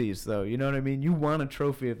Nazis, though. You know what I mean? You want a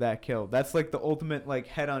trophy of that kill. That's like the ultimate like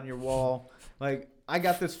head on your wall. Like I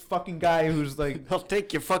got this fucking guy who's like, I'll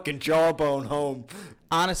take your fucking jawbone home.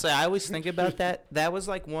 Honestly, I always think about that. That was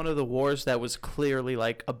like one of the wars that was clearly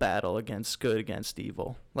like a battle against good against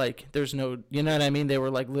evil. Like there's no, you know what I mean? They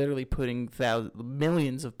were like literally putting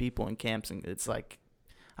millions of people in camps, and it's like,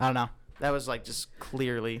 I don't know. That was like just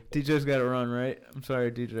clearly. DJ's got to run, right? I'm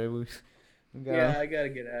sorry, DJ. We gotta, Yeah, I gotta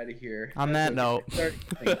get out of here. On that note,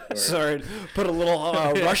 Sorry, put a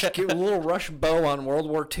little rush bow on World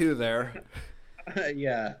War II there.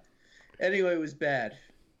 Yeah. Anyway, it was bad.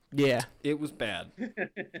 yeah. It was bad.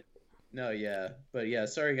 No, yeah, but yeah,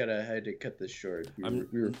 sorry, I had to cut this short. We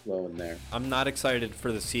were flowing there. I'm not excited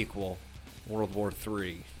for the sequel, World War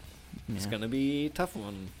III. It's Yeah. gonna be a tough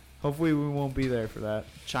one. Hopefully, we won't be there for that.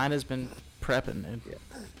 China's been prepping, dude.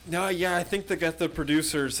 No, yeah, I think they got the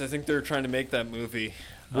producers. I think they're trying to make that movie.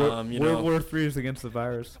 World War III is against the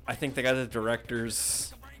virus. I think they got the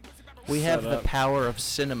directors. We have set the up. power of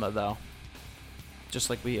cinema, though. Just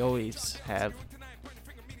like we always have.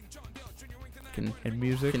 Can And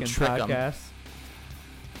music Can and trick 'em. podcasts.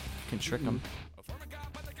 trick them.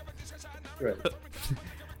 Right.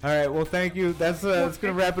 All right. Well, thank you. That's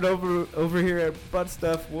gonna wrap it over here at Butt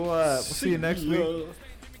Stuff. We'll see you next week.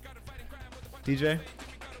 DJ.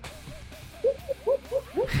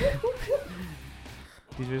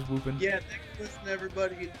 DJ's whooping. Yeah, thanks for listening,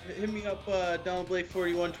 everybody. Hit me up, Donald Blake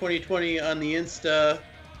 41 2020 on the Insta.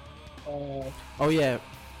 Oh yeah,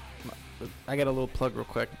 I got a little plug real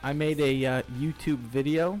quick. I made a YouTube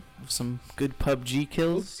video of some good PUBG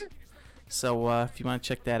kills. So if you want to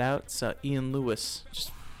check that out, it's Ian Lewis.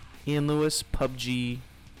 Just Ian Lewis PUBG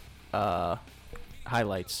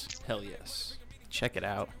highlights. Hell yes. Check it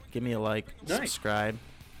out. Give me a like, Nice. subscribe.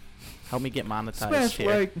 Help me get monetized Smash here.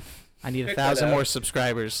 like. I need Check 1,000 that more out.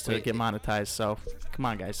 subscribers to Wait. get monetized. So come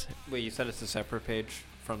on, guys. Wait, you said it's a separate page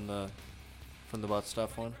from the butt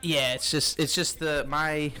stuff one? Yeah, it's just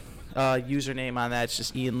my username on that. It's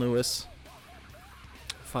just Ian Lewis.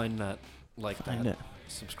 Find that, like Find that. it.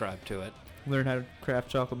 Subscribe to it. Learn how to craft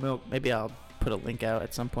chocolate milk. Maybe I'll put a link out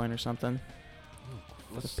at some point or something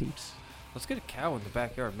for the Let's peeps. get a cow in the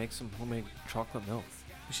backyard. Make some homemade chocolate milk.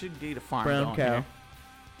 We should get a farm Brown going cow. here.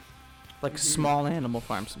 Like a small animal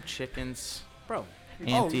farm, some chickens, Bro.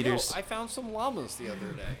 anteaters. I found some llamas the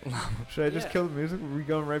other day. Should I just Yeah. kill the music? Are we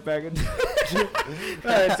going right back into?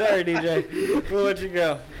 Alright, sorry DJ. We'll let you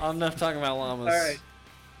go. I'm enough talking about llamas. All right,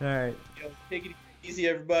 All right. yo, take it easy,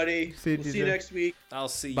 everybody. See you, We'll see you DJ. next week. I'll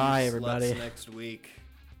see Bye, you everybody. sluts next week.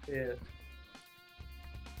 Yeah.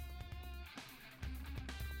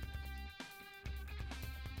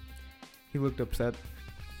 He looked upset.